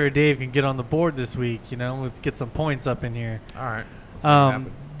Heather or Dave can get on the board this week. Let's get some points up in here. All right. Let's make it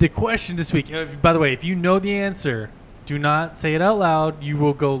happen. The question this week, by the way, if you know the answer, do not say it out loud. You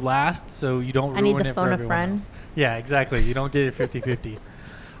will go last, so you don't I ruin need to it phone for a everyone friend. else. Yeah, exactly. You don't get it 50-50.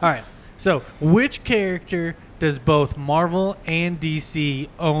 All right. So, which character does both Marvel and DC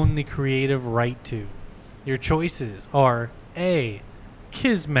own the creative right to? Your choices are A,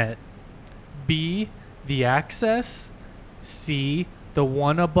 Kismet, B, The Access, C, The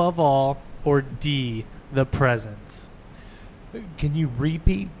One Above All, or D, The Presence? Can you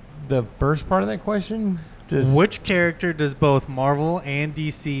repeat the first part of that question? Which character does both Marvel and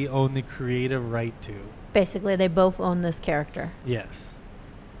DC own the creative right to? Basically, they both own this character. Yes.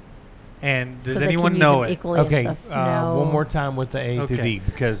 And does so they anyone can use know it it? equally and Okay, stuff. No. one more time with the A through Okay. D,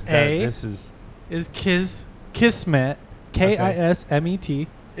 because A. this is Is Kismet, Kismet,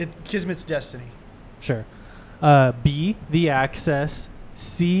 Kismet's destiny. sure. B, The Access,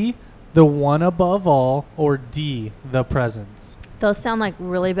 C, The One Above All, or D, The Presence? Those sound like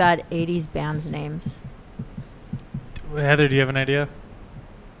really bad 80s bands names. Heather, do you have an idea?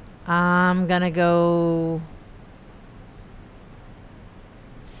 I'm going to go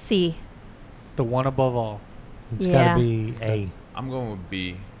C. The One Above All. it's Yeah. got to be A. I'm going with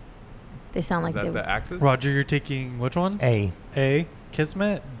B. They sound Is like that they the Axis? Roger, you're taking which one? A. A,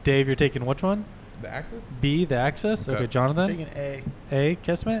 Kismet. Dave, you're taking which one? The Axis? B, The Access. Okay. Okay, Jonathan? Taking A. A,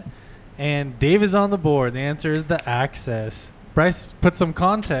 Kismet. And Dave is on the board. The answer is The Access. Bryce put some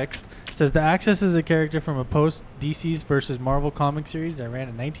context. It says The Access is a character from a post-DC's versus Marvel comic series that ran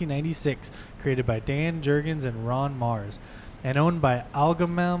in 1996, created by Dan Jurgens and Ron Mars, and owned by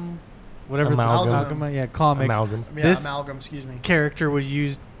Amalgam, whatever Amalgam. yeah, comics. Amalgam. Yeah, This- amalgam, excuse me. Character was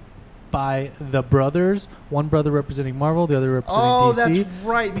used by the brothers, one brother representing Marvel, the other representing Oh, DC. that's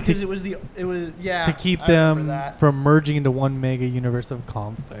right, because it was yeah. to keep I remember them that. from merging into one mega universe of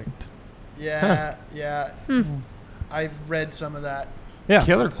conflict. Yeah, yeah. I read some of that. Yeah,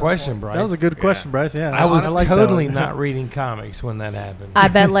 Killer At some question, point. Bryce. that was a good Yeah. question, Bryce. Yeah, I was like that totally one. not reading comics when that happened. I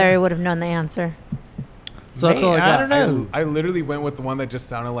bet Larry would have known the answer. So that's all I got. don't know. I literally went with the one that just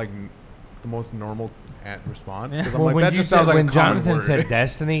sounded like the most normal response. Yeah. Because I'm Well, like, when that you just said, sounds like when a common Jonathan word. said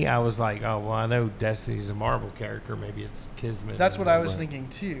Destiny, I was like, oh, well, I know Destiny's a Marvel character. Maybe it's Kismet. That's what I was But- thinking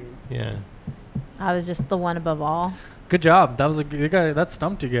too. Yeah. I was just the one above all. Good job. That was a good guy. That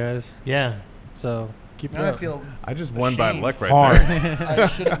stumped you guys. Yeah. So keep it Now I up. feel I just won by ashamed. luck right Hard. there. I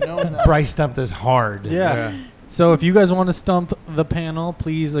should have known that. Bryce stumped us hard. Yeah. So if you guys want to stump the panel,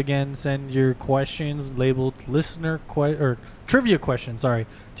 please again send your questions labeled or trivia questions,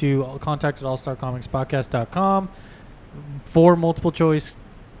 to contact at allstarcomicspodcast.com for multiple choice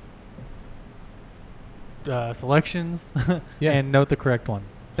selections Yeah. and note the correct one.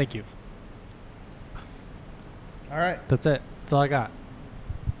 Thank you. All right, That's it. That's all I got.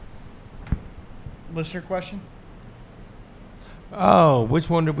 listener question. Oh, which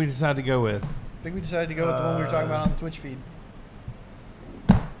one did we decide to go with? I think we decided to go with the one we were talking about on the Twitch feed.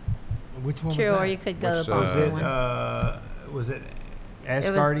 Which one True, was that? or you could go Which, the Boston Was one. it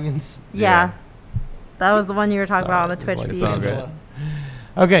Asgardians? Yeah. That was the one you were talking about on the Sorry, Twitch it's feed. all good.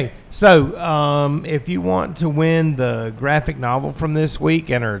 Okay, so if you want to win the graphic novel from this week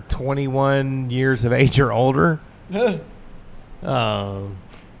and are 21 years of age or older,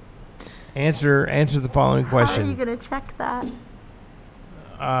 answer the following How are you question. going to check that?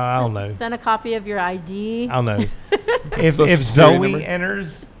 I don't know. Send a copy of your ID. I don't know. if Social if security Zoe number?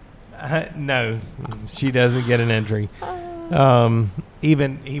 enters, no, she doesn't get an entry.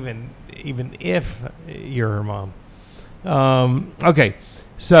 Even if you're her mom. Okay,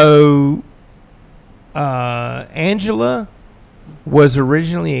 so Angela was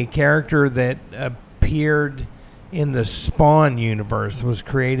originally a character that appeared in the Spawn universe, was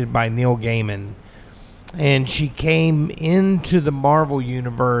created by Neil Gaiman. And she came into the Marvel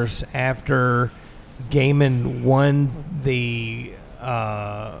universe after Gaiman won the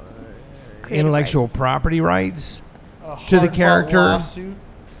intellectual rights. property rights A to the hard-fought character. lawsuit,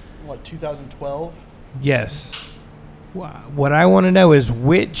 what, 2012? Yes. What I want to know is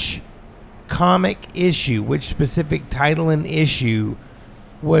which comic issue, which specific title and issue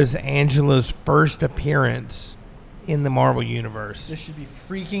was Angela's first appearance in the Marvel universe. This should be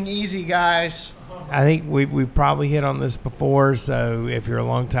freaking easy, guys. I think we probably hit on this before, so if you're a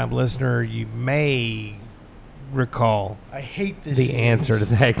longtime listener, you may recall I hate this. the series. answer to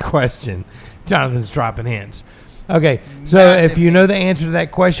that question. Jonathan's dropping hints. Okay, so Massive if you know the answer to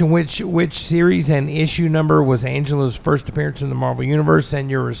that question, which series and issue number was Angela's first appearance in the Marvel Universe,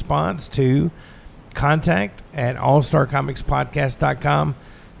 send your response to contact@allstarcomicspodcast.com,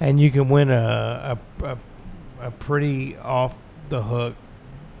 and you can win a pretty off-the-hook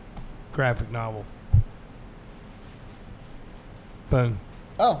graphic novel. Boom.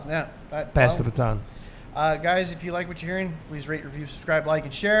 Oh, yeah. Pass the baton. Guys, if you like what you're hearing, please rate, review, subscribe, like,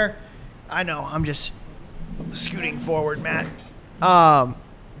 and share. I know, I'm just scooting forward, Matt.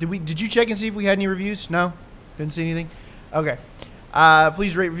 Did you check and see if we had any reviews? No? Didn't see anything? Okay.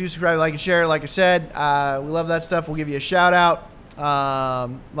 Please rate, review, subscribe, like, and share. Like I said, we love that stuff. We'll give you a shout out.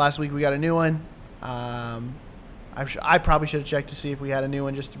 Last week we got a new one. I probably should have checked to see if we had a new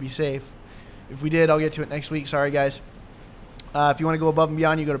one just to be safe. If we did, I'll get to it next week. Sorry, guys. If you want to go above and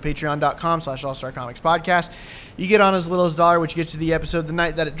beyond, you go to patreon.com/allstarcomicspodcast. You get on as little as $1, which gets you the episode the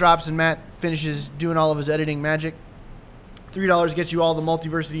night that it drops, and Matt finishes doing all of his editing magic. $3 gets you all the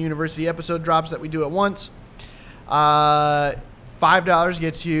Multiversity University episode drops that we do at once. $5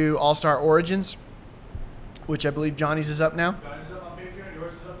 gets you All-Star Origins, which I believe Johnny's is up now.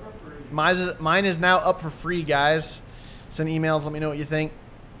 Mine is now up for free, guys. Send emails. Let me know what you think.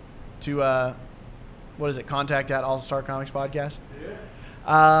 To contact@allstarcomicspodcast.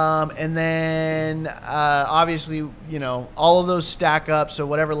 And then obviously, all of those stack up. So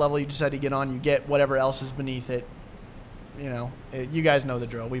whatever level you decide to get on, you get whatever else is beneath it. You guys know the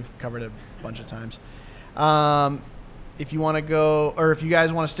drill. We've covered it a bunch of times. If you want to go, or if you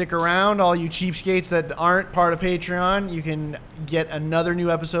guys want to stick around, all you cheapskates that aren't part of Patreon, you can get another new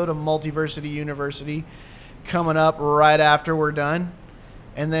episode of Multiversity University coming up right after we're done.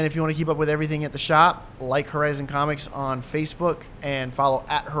 And then if you want to keep up with everything at the shop, like Horizon Comics on Facebook and follow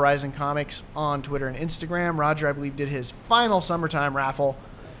 @Horizon Comics on Twitter and Instagram. Roger, I believe, did his final summertime raffle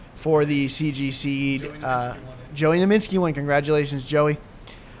for the CGC. Joey Naminsky won. Congratulations, Joey.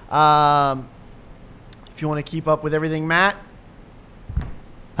 If you want to keep up with everything, Matt,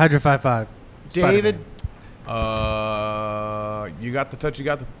 Hydra 5-5. David, You got the touch, you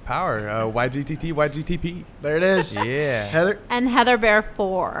got the power. YGTT, YGTP. there it is. Yeah. Heather, And Heather Bear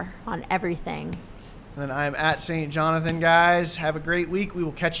 4 on everything. and I'm @St. Jonathan, guys. Have a great week. We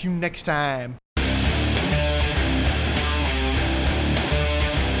will catch you next time.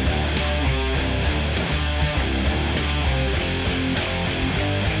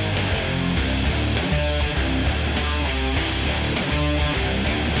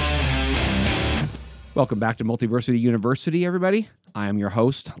 Welcome back to Multiversity University, everybody. I am your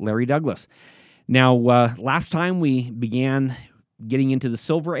host, Larry Douglas. Now, last time we began getting into the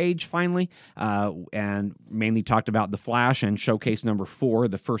Silver Age finally, and mainly talked about The Flash and Showcase number 4,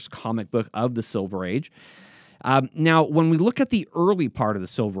 the first comic book of the Silver Age. Now, when we look at the early part of the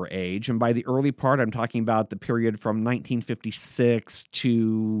Silver Age, and by the early part, I'm talking about the period from 1956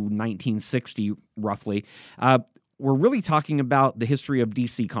 to 1960, roughly, we're really talking about the history of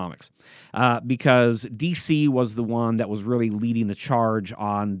DC Comics, because DC was the one that was really leading the charge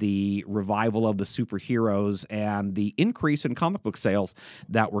on the revival of the superheroes and the increase in comic book sales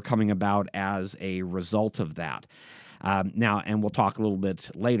that were coming about as a result of that. Now, and we'll talk a little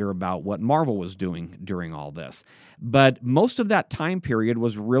bit later about what Marvel was doing during all this. But most of that time period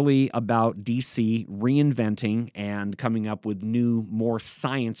was really about DC reinventing and coming up with new, more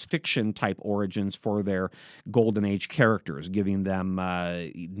science fiction type origins for their Golden Age characters, giving them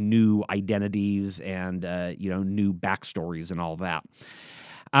new identities and new backstories and all that.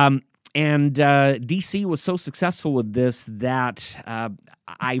 And DC was so successful with this that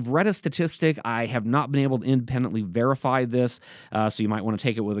I've read a statistic. I have not been able to independently verify this, so you might want to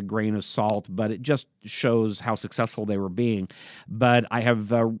take it with a grain of salt, but it just shows how successful they were being. But I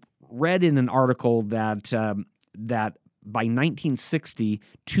have read in an article that by 1960,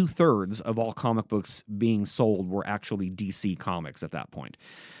 2/3 of all comic books being sold were actually DC comics at that point.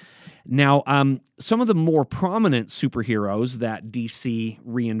 Now, some of the more prominent superheroes that DC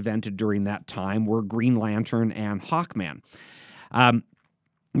reinvented during that time were Green Lantern and Hawkman.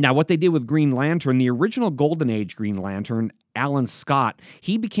 Now, what they did with Green Lantern, the original Golden Age Green Lantern, Alan Scott,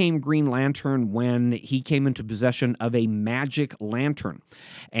 he became Green Lantern when he came into possession of a magic lantern.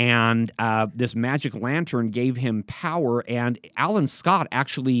 And this magic lantern gave him power, and Alan Scott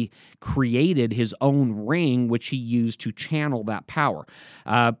actually created his own ring, which he used to channel that power.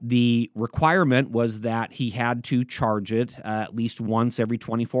 The requirement was that he had to charge it at least once every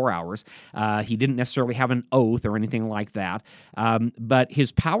 24 hours. He didn't necessarily have an oath or anything like that, but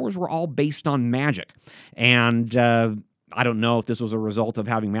his powers were all based on magic. And I don't know if this was a result of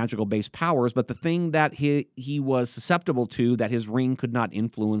having magical-based powers, but the thing that he was susceptible to that his ring could not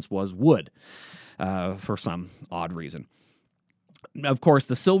influence was wood, for some odd reason. Of course,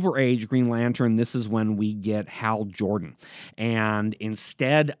 the Silver Age Green Lantern, this is when we get Hal Jordan. And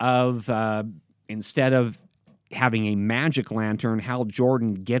instead of having a magic lantern, Hal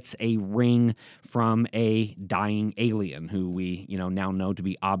Jordan gets a ring from a dying alien who we now know to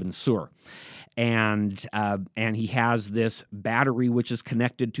be Abin Sur. And he has this battery which is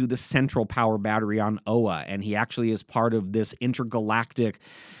connected to the central power battery on Oa, and he actually is part of this intergalactic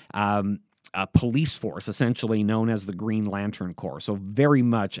police force, essentially known as the Green Lantern Corps. So very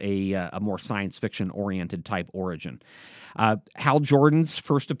much a more science fiction oriented type origin. Hal Jordan's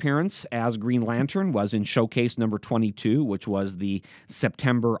first appearance as Green Lantern was in Showcase number 22, which was the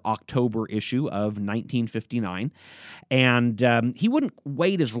September-October issue of 1959. And he wouldn't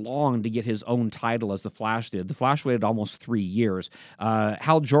wait as long to get his own title as The Flash did. The Flash waited almost 3 years.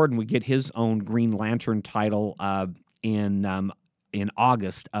 Hal Jordan would get his own Green Lantern title in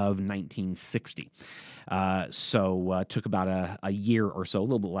August of 1960. So took about a year or so, a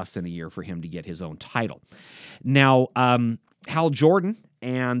little bit less than a year for him to get his own title. Now, Hal Jordan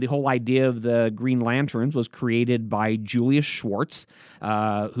and the whole idea of the Green Lanterns was created by Julius Schwartz,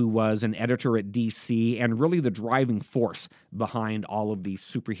 who was an editor at DC and really the driving force behind all of these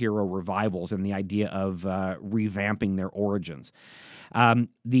superhero revivals and the idea of revamping their origins.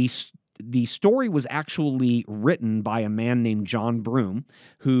 The story was actually written by a man named John Broome,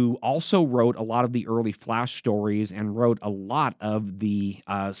 who also wrote a lot of the early Flash stories and wrote a lot of the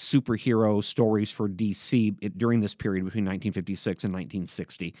superhero stories for DC during this period between 1956 and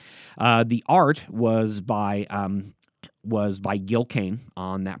 1960. The art was by Gil Kane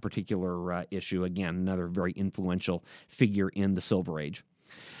on that particular issue. Again, another very influential figure in the Silver Age.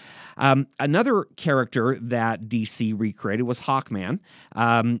 Another character that DC recreated was Hawkman.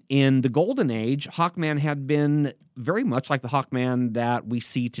 In the Golden Age, Hawkman had been very much like the Hawkman that we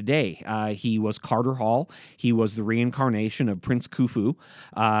see today. He was Carter Hall. He was the reincarnation of Prince Khufu,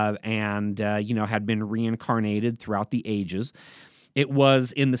 and had been reincarnated throughout the ages. It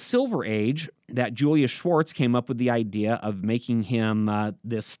was in the Silver Age that Julius Schwartz came up with the idea of making him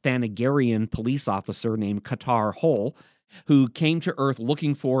this Thanagarian police officer named Qatar Hol, who came to Earth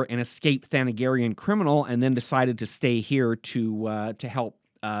looking for an escaped Thanagarian criminal and then decided to stay here to help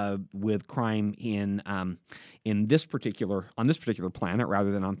with crime on this particular planet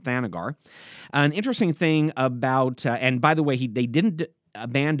rather than on Thanagar. An interesting thing about and by the way, they didn't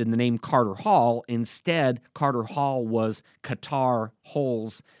abandon the name Carter Hall. Instead, Carter Hall was Qatar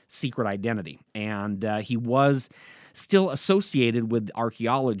Hol's secret identity, and he was still associated with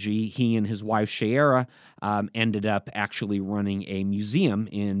archaeology. He and his wife Shayera ended up actually running a museum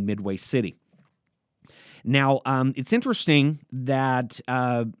in Midway City. Now, it's interesting that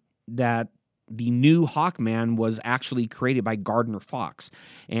the new Hawkman was actually created by Gardner Fox.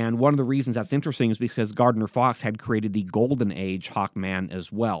 And one of the reasons that's interesting is because Gardner Fox had created the Golden Age Hawkman as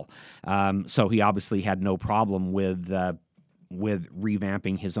well. So he obviously had no problem with with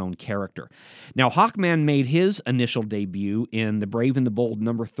revamping his own character. Now, Hawkman made his initial debut in The Brave and the Bold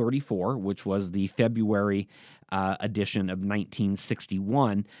number 34, which was the February edition of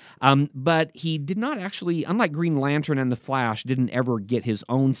 1961. But he did not actually, unlike Green Lantern and The Flash, didn't ever get his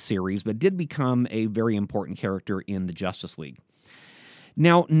own series, but did become a very important character in the Justice League.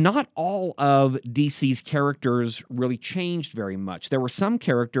 Now, not all of DC's characters really changed very much. There were some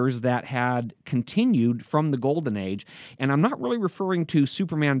characters that had continued from the Golden Age, and I'm not really referring to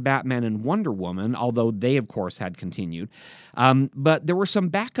Superman, Batman, and Wonder Woman, although they, of course, had continued. But there were some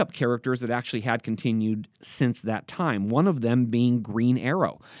backup characters that actually had continued since that time, one of them being Green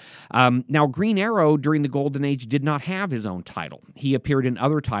Arrow. Now, Green Arrow during the Golden Age did not have his own title. He appeared in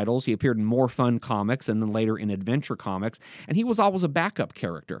other titles. He appeared in More Fun comics and then later in Adventure comics, and he was always a backup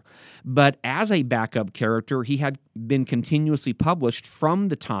character. But as a backup character, he had been continuously published from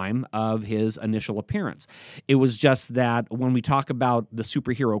the time of his initial appearance. It was just that when we talk about the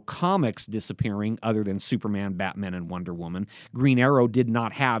superhero comics disappearing, other than Superman, Batman, and Wonder Woman, Green Arrow did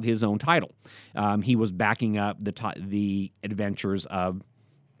not have his own title. He was backing up the adventures of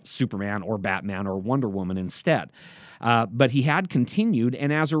Superman or Batman or Wonder Woman instead. But he had continued,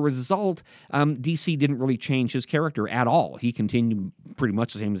 and as a result, DC didn't really change his character at all. He continued pretty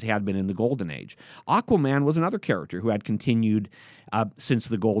much the same as he had been in the Golden Age. Aquaman was another character who had continued since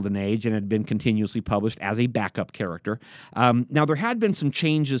the Golden Age and had been continuously published as a backup character. Now, there had been some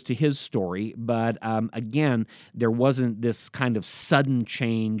changes to his story, but again, there wasn't this kind of sudden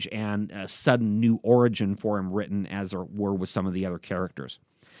change and a sudden new origin for him written as there were with some of the other characters.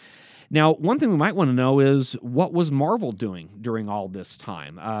 Now, one thing we might want to know is what was Marvel doing during all this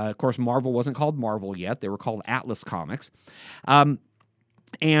time? Of course, Marvel wasn't called Marvel yet. They were called Atlas Comics.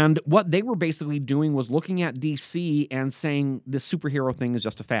 And what they were basically doing was looking at DC and saying this superhero thing is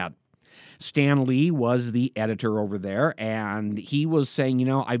just a fad. Stan Lee was the editor over there, and he was saying,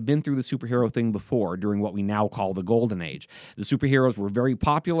 I've been through the superhero thing before during what we now call the Golden Age. The superheroes were very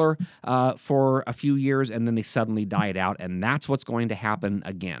popular for a few years, and then they suddenly died out, and that's what's going to happen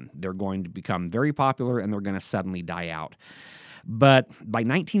again. They're going to become very popular, and they're going to suddenly die out. But by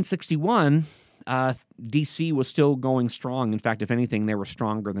 1961... DC was still going strong. In fact, if anything, they were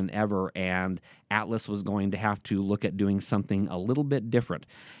stronger than ever, and Atlas was going to have to look at doing something a little bit different.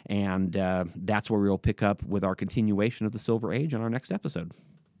 And that's where we'll pick up with our continuation of the Silver Age on our next episode.